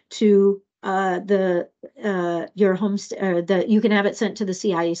sent to your home. You can have it sent to the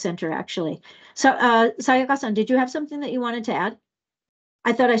CIEE center actually. So Sayaka-san, did you have something that you wanted to add?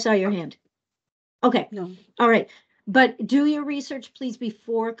 I thought I saw your hand. Okay. No. All right. But do your research, please,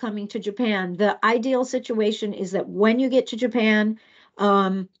 before coming to Japan. The ideal situation is that when you get to Japan,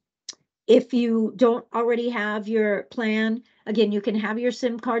 if you don't already have your plan, Again, you can have your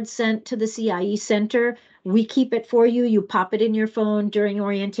SIM card sent to the CIE center. We keep it for you. You pop it in your phone during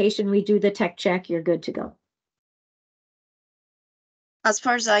orientation. We do the tech check. You're good to go. As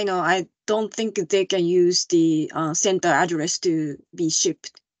far as I know, I don't think they can use the center address to be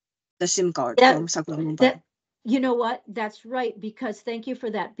shipped the SIM card from Sacramento. You know what? That's right, because thank you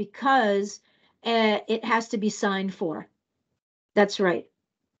for that, because it has to be signed for. That's right.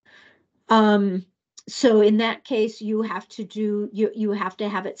 So in that case, you have to you have to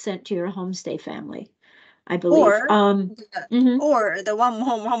have it sent to your homestay family, I believe. Or the one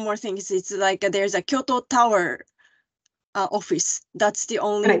more thing is it's like there's a Kyoto Tower office. That's the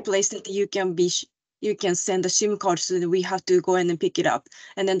only place that you can send the SIM card, so that we have to go in and pick it up.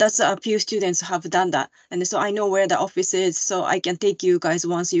 And then that's a few students have done that. And so I know where the office is, so I can take you guys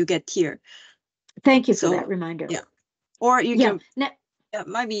once you get here. Thank you for that reminder. Yeah. Or you can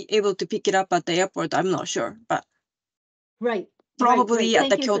might be able to pick it up at the airport. I'm not sure, but probably at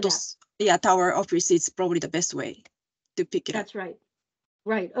the Kyoto Tower office, it's probably the best way to pick it up. That's right.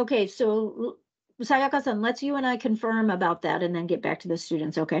 Right. Okay. So Sayaka-san, let's you and I confirm about that and then get back to the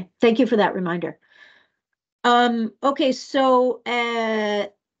students. Okay. Thank you for that reminder. Okay. So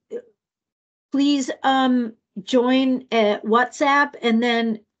please join WhatsApp and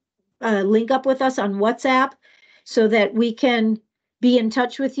then link up with us on WhatsApp so that we can be in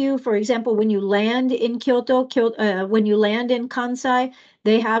touch with you. For example, when you land in Kyoto, when you land in Kansai,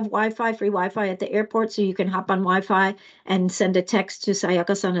 they have Wi-Fi, free Wi-Fi at the airport, so you can hop on Wi-Fi and send a text to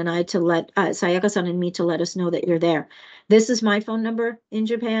Sayaka-san and I to let Sayaka-san and me to let us know that you're there. This is my phone number in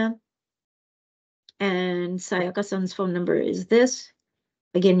Japan, and Sayaka-san's phone number is this.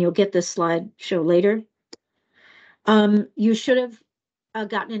 Again, you'll get this slideshow later. You should have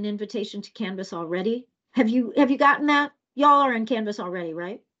gotten an invitation to Canvas already. Have you gotten that? Y'all are in Canvas already,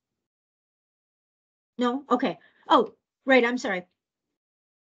 right? No? Okay. Oh, right. I'm sorry.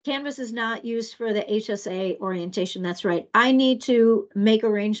 Canvas is not used for the HSA orientation. That's right. I need to make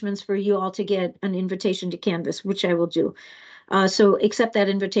arrangements for you all to get an invitation to Canvas, which I will do. So accept that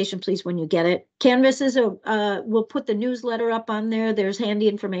invitation, please, when you get it. Canvas is we'll put the newsletter up on there. There's handy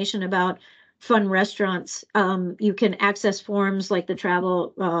information about fun restaurants. You can access forms like the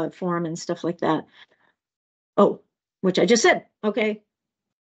travel form and stuff like that. Oh, which I just said, okay.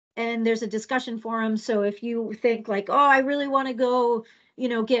 And there's a discussion forum. So if you think like, oh, I really want to go,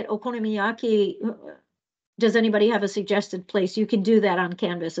 get okonomiyaki, does anybody have a suggested place? You can do that on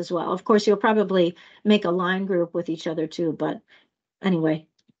Canvas as well. Of course, you'll probably make a line group with each other too, but anyway,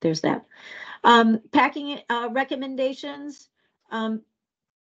 there's that. Packing recommendations.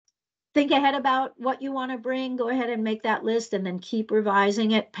 Think ahead about what you want to bring. Go ahead and make that list and then keep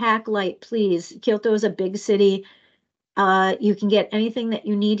revising it. Pack light, please. Kyoto is a big city. You can get anything that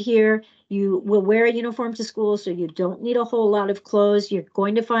you need here. You will wear a uniform to school, so you don't need a whole lot of clothes. You're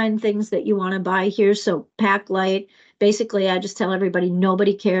going to find things that you want to buy here, so pack light. Basically, I just tell everybody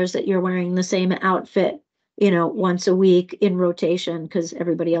nobody cares that you're wearing the same outfit, once a week in rotation because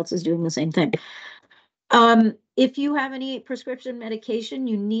everybody else is doing the same thing. If you have any prescription medication,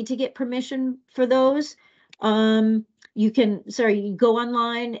 you need to get permission for those. You go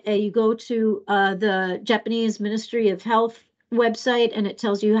online, you go to the Japanese Ministry of Health website, and it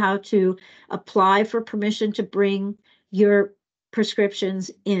tells you how to apply for permission to bring your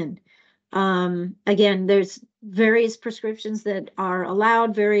prescriptions in. Again, there's various prescriptions that are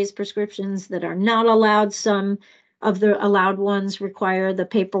allowed, various prescriptions that are not allowed. Some of the allowed ones require the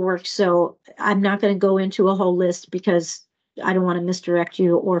paperwork, so I'm not going to go into a whole list because I don't want to misdirect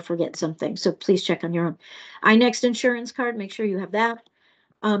you or forget something. So please check on your own. iNext insurance card, make sure you have that.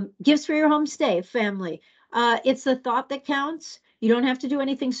 Gifts for your homestay family. It's the thought that counts. You don't have to do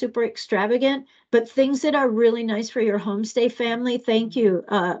anything super extravagant, but things that are really nice for your homestay family. Thank you,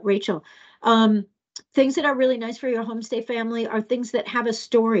 Rachel. Things that are really nice for your homestay family are things that have a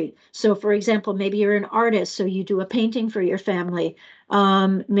story. So for example, maybe you're an artist, so you do a painting for your family.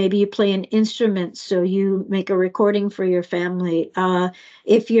 Maybe you play an instrument, so you make a recording for your family.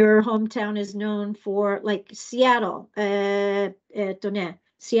 If your hometown is known for like Seattle, San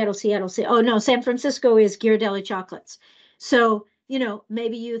Francisco is Ghirardelli chocolates. So,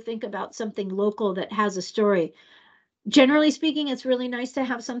 maybe you think about something local that has a story. Generally speaking, it's really nice to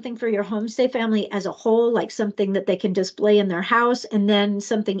have something for your homestay family as a whole, like something that they can display in their house, and then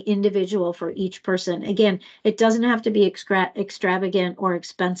something individual for each person. Again, it doesn't have to be extravagant or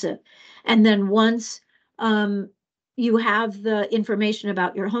expensive. And then once you have the information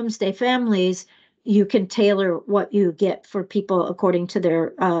about your homestay families, you can tailor what you get for people according to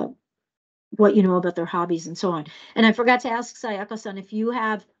their what you know about their hobbies and so on. And I forgot to ask Sayaka-san if you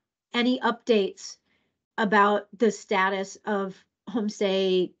have any updates about the status of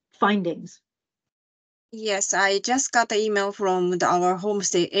homestay findings? Yes, I just got the email from our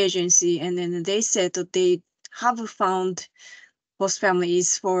homestay agency, and then they said that they have found host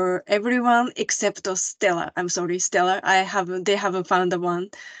families for everyone except Stella. I'm sorry, Stella. They haven't found the one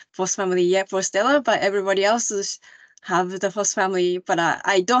host family yet for Stella, but everybody else have the host family, but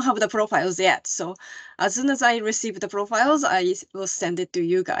I don't have the profiles yet. So as soon as I receive the profiles, I will send it to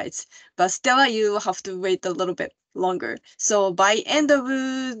you guys. But Stella, you have to wait a little bit longer. So by end of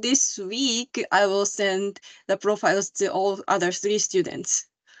this week, I will send the profiles to all other 3 students.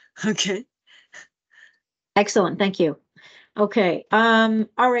 Okay. Excellent, thank you. Okay, all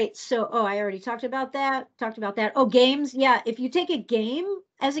right, so, I already talked about that. Oh, games, yeah, if you take a game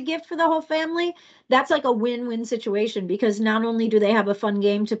as a gift for the whole family, that's like a win-win situation, because not only do they have a fun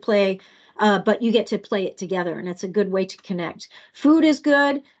game to play, but you get to play it together, and it's a good way to connect. Food is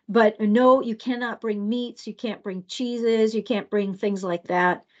good, but no, you cannot bring meats, you can't bring cheeses, you can't bring things like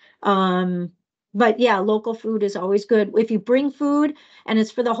that. But yeah, local food is always good. If you bring food and it's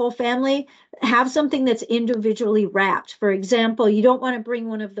for the whole family, have something that's individually wrapped. For example, you don't want to bring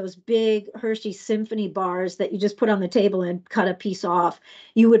one of those big Hershey Symphony bars that you just put on the table and cut a piece off.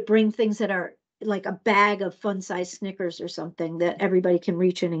 You would bring things that are like a bag of fun-sized Snickers or something that everybody can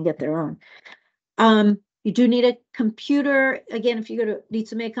reach in and get their own. You do need a computer. Again, if you go to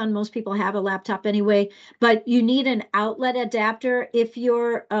Ritsumeikan, most people have a laptop anyway, but you need an outlet adapter. If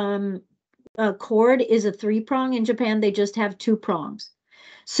your cord is a 3-prong, in Japan, they just have 2 prongs.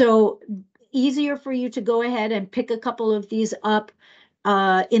 So easier for you to go ahead and pick a couple of these up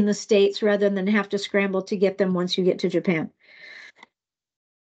in the States rather than have to scramble to get them once you get to Japan.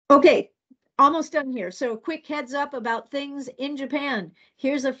 Okay, almost done here. So quick heads up about things in Japan.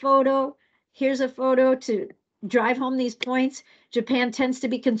 Here's a photo to drive home these points. Japan tends to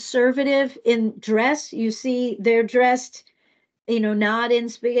be conservative in dress. You see they're dressed, not in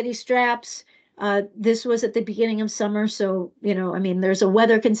spaghetti straps. This was at the beginning of summer, so, I mean, there's a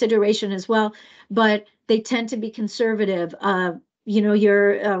weather consideration as well, but they tend to be conservative.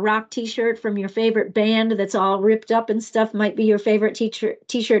 Your rock t-shirt from your favorite band that's all ripped up and stuff might be your favorite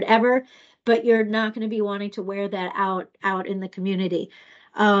t-shirt ever, but you're not going to be wanting to wear that out in the community.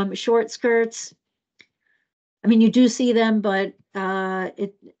 Short skirts, I mean, you do see them, but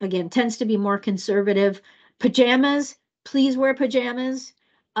it, again, tends to be more conservative. Pajamas, please wear pajamas.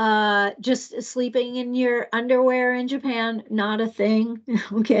 Just sleeping in your underwear in Japan, not a thing,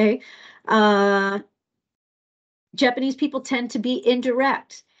 okay? Japanese people tend to be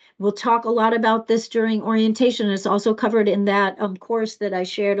indirect. We'll talk a lot about this during orientation. It's also covered in that course that I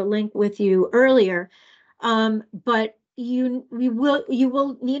shared a link with you earlier. But you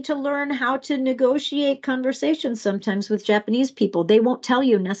will need to learn how to negotiate conversations sometimes with Japanese people. They won't tell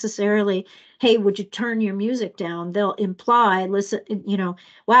you necessarily, hey, would you turn your music down? They'll imply, listen,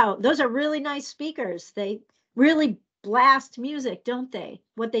 wow, those are really nice speakers. They really blast music, don't they?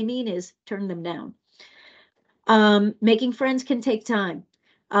 What they mean is turn them down. Making friends can take time.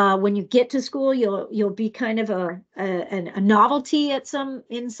 When you get to school, you'll be kind of a novelty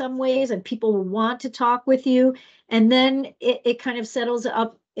in some ways, and people will want to talk with you. And then it kind of settles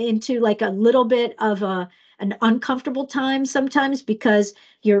up into like a little bit of an uncomfortable time sometimes, because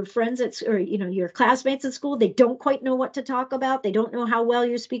your friends or your classmates at school, they don't quite know what to talk about. They don't know how well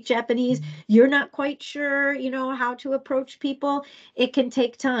you speak Japanese. You're not quite sure, how to approach people. It can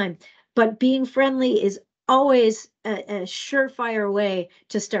take time, but being friendly is always a surefire way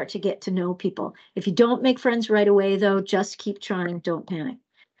to start to get to know people. If you don't make friends right away, though, just keep trying. Don't panic.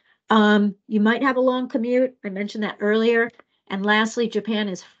 You might have a long commute. I mentioned that earlier. And lastly, Japan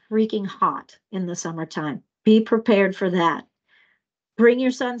is freaking hot in the summertime. Be prepared for that. Bring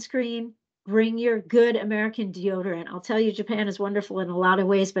your sunscreen. Bring your good American deodorant. I'll tell you, Japan is wonderful in a lot of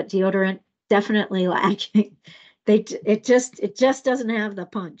ways, but deodorant definitely lacking. It just doesn't have the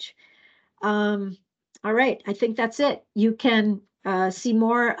punch. All right, I think that's it. You can see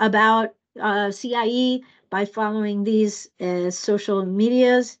more about CIEE by following these social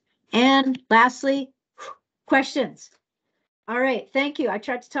medias. And lastly, questions. All right, thank you. I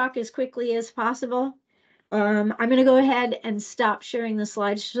tried to talk as quickly as possible. I'm going to go ahead and stop sharing the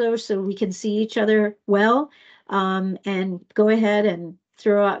slideshow so we can see each other well, and go ahead and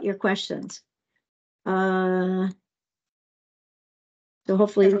throw out your questions. So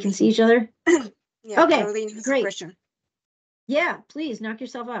hopefully we can see each other. Yeah, Okay, Caroline has a great. question. Yeah, please knock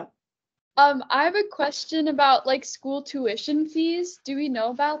yourself out. I have a question about like school tuition fees. Do we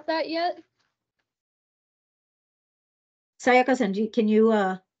know about that yet? Sayaka-san, can you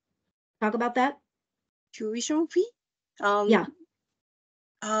talk about that? Tuition fee? Yeah.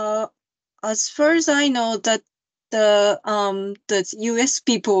 as far as I know, that the US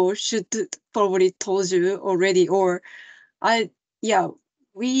people should probably told you already, or yeah,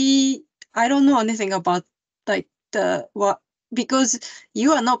 I don't know anything about like what, because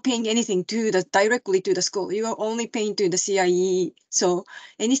you are not paying anything to directly to the school. You are only paying to the CIEE. So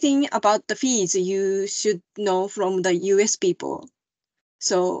anything about the fees you should know from the US people.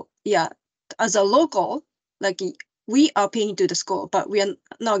 So yeah, as a local, like we are paying to the school, but we are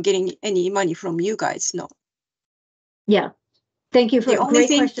not getting any money from you guys. No. Yeah. Thank you for The a only great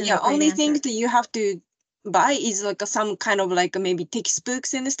thing, question. and a great only thing answer. that you have to buy is like some kind of like maybe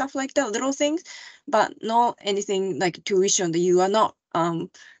textbooks and stuff like that, little things, but not anything like tuition that you are not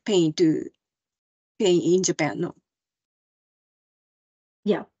paying in Japan. No.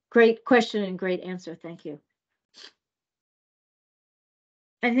 Yeah, great question and great answer. Thank you.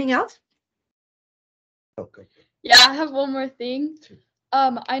 Anything else? Okay. Yeah, I have one more thing.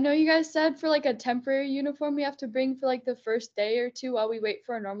 I know you guys said for like a temporary uniform we have to bring for like the first day or two while we wait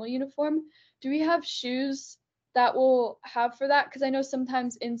for a normal uniform. Do we have shoes that we'll have for that? Because I know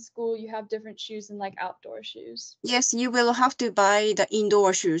sometimes in school you have different shoes and like outdoor shoes. Yes, you will have to buy the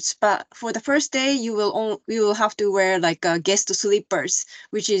indoor shoes, but for the first day you will have to wear like guest slippers,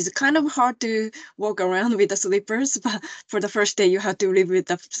 which is kind of hard to walk around with the slippers. But for the first day you have to live with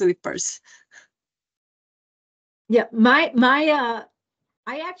the slippers. Yeah,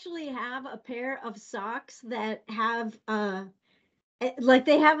 I actually have a pair of socks that have like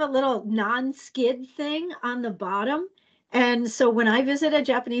they have a little non-skid thing on the bottom. And so when I visit a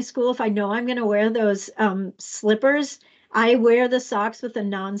Japanese school, if I know I'm going to wear those slippers, I wear the socks with the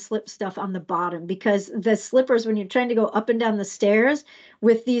non-slip stuff on the bottom, because the slippers, when you're trying to go up and down the stairs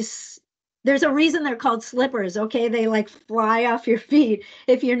with these, there's a reason they're called slippers. Okay, they like fly off your feet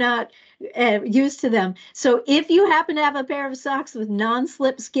if you're not used to them. So if you happen to have a pair of socks with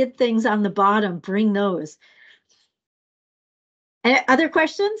non-slip skid things on the bottom, bring those. Other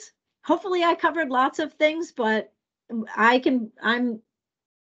questions? Hopefully I covered lots of things, but I'm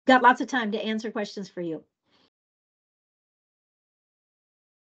got lots of time to answer questions for you.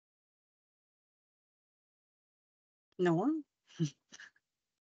 No one?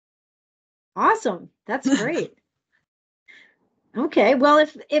 Awesome. That's great. Okay, well,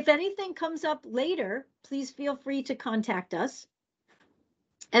 if anything comes up later, please feel free to contact us.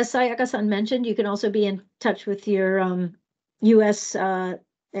 As Sayaka-san mentioned, you can also be in touch with your US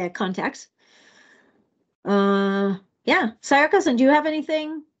contacts. Yeah, Sayaka-san, do you have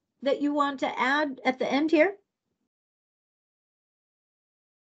anything that you want to add at the end here?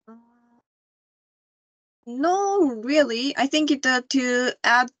 No, really. I think to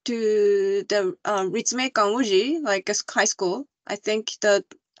add to the Ritsumeikan Uji, like high school, I think that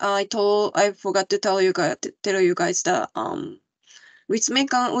I forgot to tell you guys that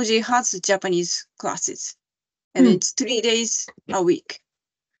Ritsumeikan Uji has Japanese classes, and it's 3 days a week.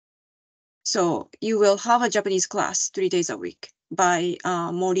 So you will have a Japanese class 3 days a week by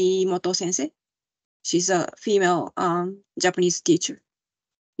Morimoto sensei. She's a female Japanese teacher.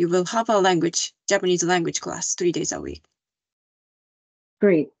 You will have a Japanese language class 3 days a week.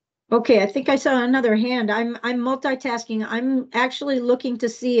 Great. Okay, I think I saw another hand. I'm multitasking. I'm actually looking to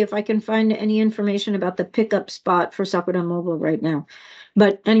see if I can find any information about the pickup spot for Sakura Mobile right now.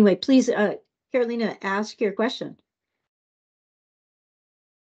 But anyway, please, Carolina, ask your question.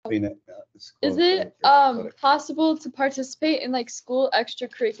 Is it possible to participate in like school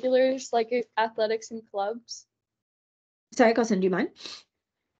extracurriculars, like athletics and clubs? Sayako-san, do you mind?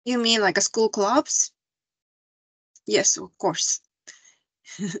 You mean like a school clubs? Yes, of course.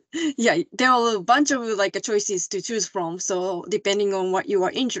 Yeah, there are a bunch of like choices to choose from. So depending on what you are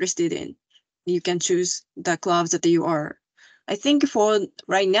interested in, you can choose the clubs that you are. I think for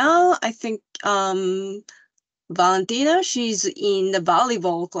right now, I think Valentina, she's in the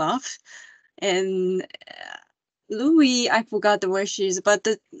volleyball club, and Louis, I forgot where she's, but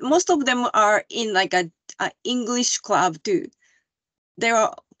most of them are in like a English club too. They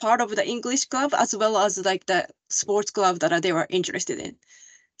are part of the English club as well as like the sports club that they were interested in.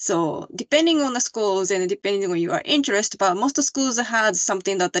 So depending on the schools and depending on your interest, but most schools had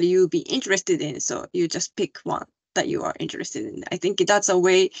something that you'll be interested in. So you just pick one that you are interested in. I think that's a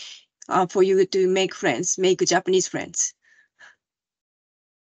way for you to make friends, make Japanese friends.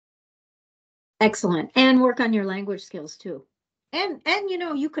 Excellent. And work on your language skills too. And you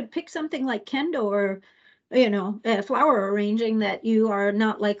know, you could pick something like kendo or, you know, flower arranging that you are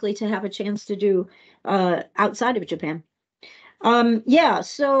not likely to have a chance to do outside of Japan. Yeah,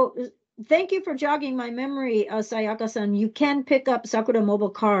 so thank you for jogging my memory, Sayaka-san. You can pick up Sakura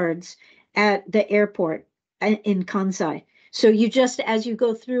Mobile cards at the airport in Kansai. So you just, as you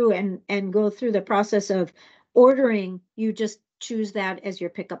go through and go through the process of ordering, you just choose that as your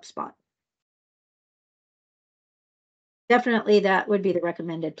pickup spot. Definitely that would be the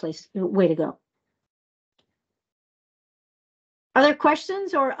recommended way to go. Other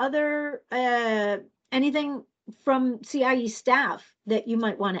questions or other anything from CIE staff that you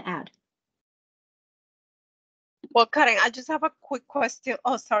might want to add? Well, Karen, I just have a quick question.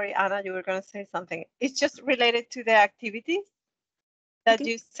 Oh, sorry, Anna, you were going to say something. It's just related to the activities that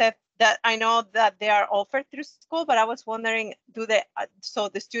Okay. you said that I know that they are offered through school, but I was wondering, do they, so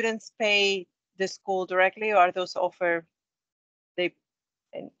the students pay the school directly, or are those offered,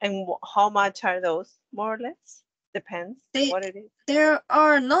 and how much are those, more or less? Depends what it is. There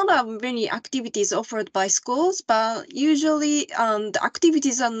are not many activities offered by schools, but usually the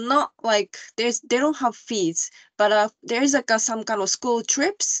activities are not like they don't have fees, but there is like some kind of school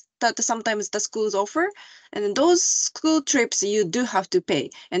trips that sometimes the schools offer, and those school trips you do have to pay,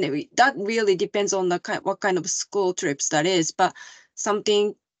 and that really depends on the what kind of school trips that is, but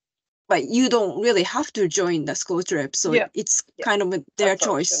you don't really have to join the school trip, so it's kind of their That's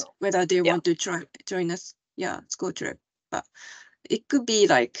choice optional. whether they want to join us school trip. But it could be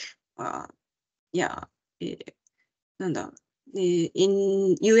like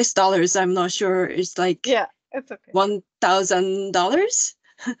in US dollars, I'm not sure, it's like it's okay. $1,000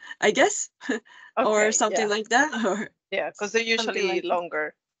 I guess, or Okay, something like that, or because they're usually like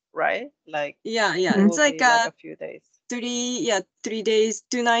longer, right? Like it will it's like be like a few days. 3 days,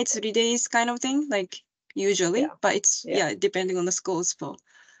 2 nights, 3 days kind of thing, like usually, but it's depending on the schools for.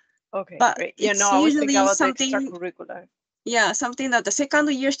 Okay, But great. it's I was thinking usually about something, the extracurricular. something that the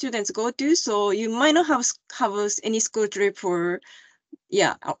second year students go to, so you might not have any school trip for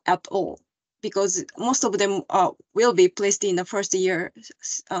at all, because most of them will be placed in the first year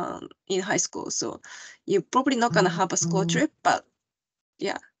in high school, so you're probably not gonna have a school trip, but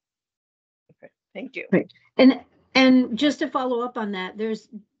Okay, thank you. Right. And just to follow up on that, there's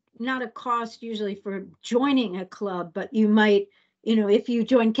not a cost usually for joining a club, but you might, if you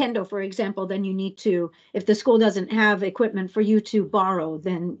join Kendo, for example, then you need to, if the school doesn't have equipment for you to borrow,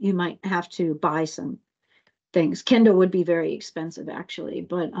 then you might have to buy some things. Kendo would be very expensive actually,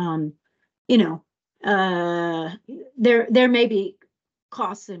 but there may be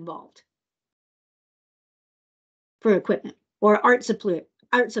costs involved for equipment or art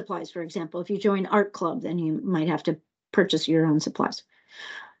supplies, for example. If you join art club, then you might have to purchase your own supplies.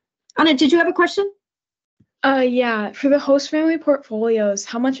 Anna, did you have a question? Yeah, for the host family portfolios,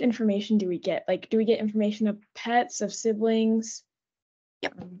 how much information do we get? Like, do we get information of pets, of siblings?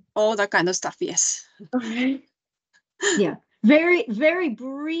 Yep, all that kind of stuff, yes. Okay. Yeah, very, very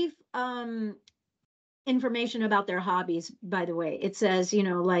brief information about their hobbies, by the way. It says,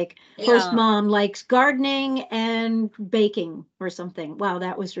 like host mom likes gardening and baking or something. Wow,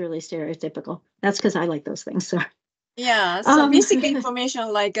 that was really stereotypical. That's because I like those things. So so basic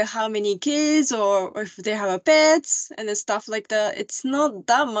information like how many kids or if they have a pets and stuff like that. It's not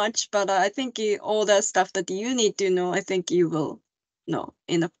that much, but I think all the stuff that you need to know, I think you will know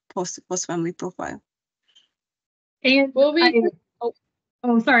in a post family profile. And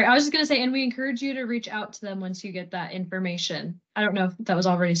sorry, I was just gonna say, and we encourage you to reach out to them once you get that information. I don't know if that was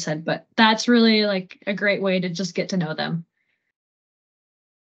already said, but that's really like a great way to just get to know them.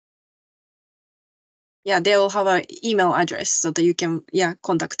 Yeah, they'll have an email address so that you can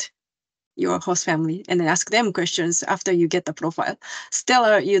contact your host family and then ask them questions after you get the profile.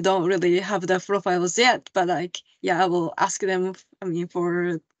 Still, you don't really have the profiles yet, but I will ask them,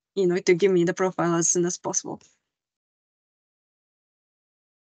 for, to give me the profile as soon as possible.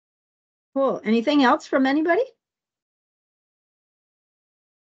 Cool. Anything else from anybody?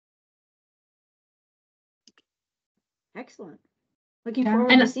 Excellent. Looking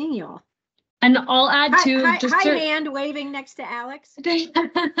forward to seeing you all. And I'll add to hi hand waving next to Alex.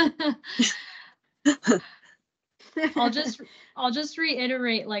 I'll just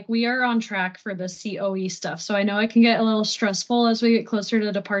reiterate, like, we are on track for the COE stuff. So I know it can get a little stressful as we get closer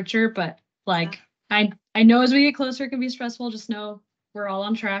to departure, but like I know as we get closer it can be stressful. Just know we're all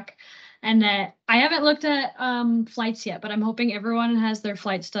on track. And that I haven't looked at flights yet, but I'm hoping everyone has their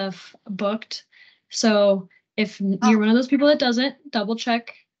flight stuff booked. So if you're one of those people that doesn't, double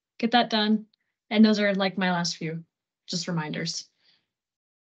check, get that done. And those are like my last few, just reminders.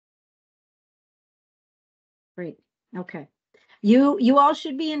 Great. Okay. You all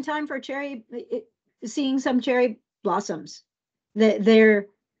should be in time for seeing some cherry blossoms. They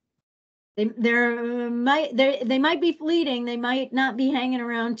might be fleeting. They might not be hanging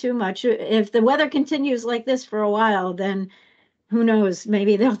around too much. If the weather continues like this for a while, then who knows?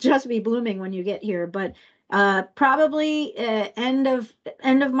 Maybe they'll just be blooming when you get here. But Probably end of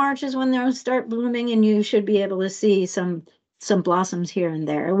March is when they'll start blooming, and you should be able to see some blossoms here and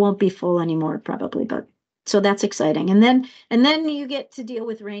there. It won't be full anymore probably, but so that's exciting. And then you get to deal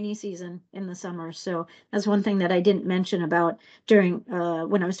with rainy season in the summer. So that's one thing that I didn't mention about during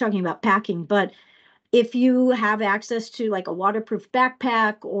when I was talking about packing. But if you have access to like a waterproof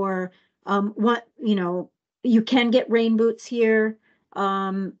backpack or what, you can get rain boots here.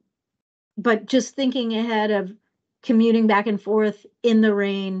 But just thinking ahead of commuting back and forth in the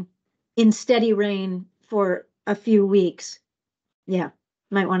rain, in steady rain for a few weeks. Yeah,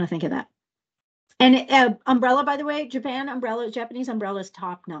 might want to think of that. And umbrella, by the way, Japanese umbrella is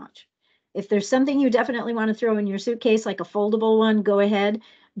top notch. If there's something you definitely want to throw in your suitcase, like a foldable one, go ahead.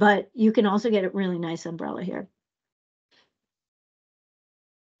 But you can also get a really nice umbrella here.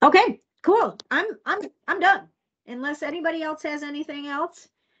 Okay, cool. I'm done. Unless anybody else has anything else.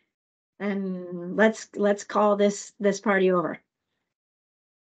 And let's call this party over.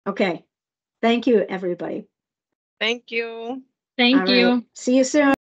 Okay. Thank you, everybody. Thank you. Thank All you. right. See you soon.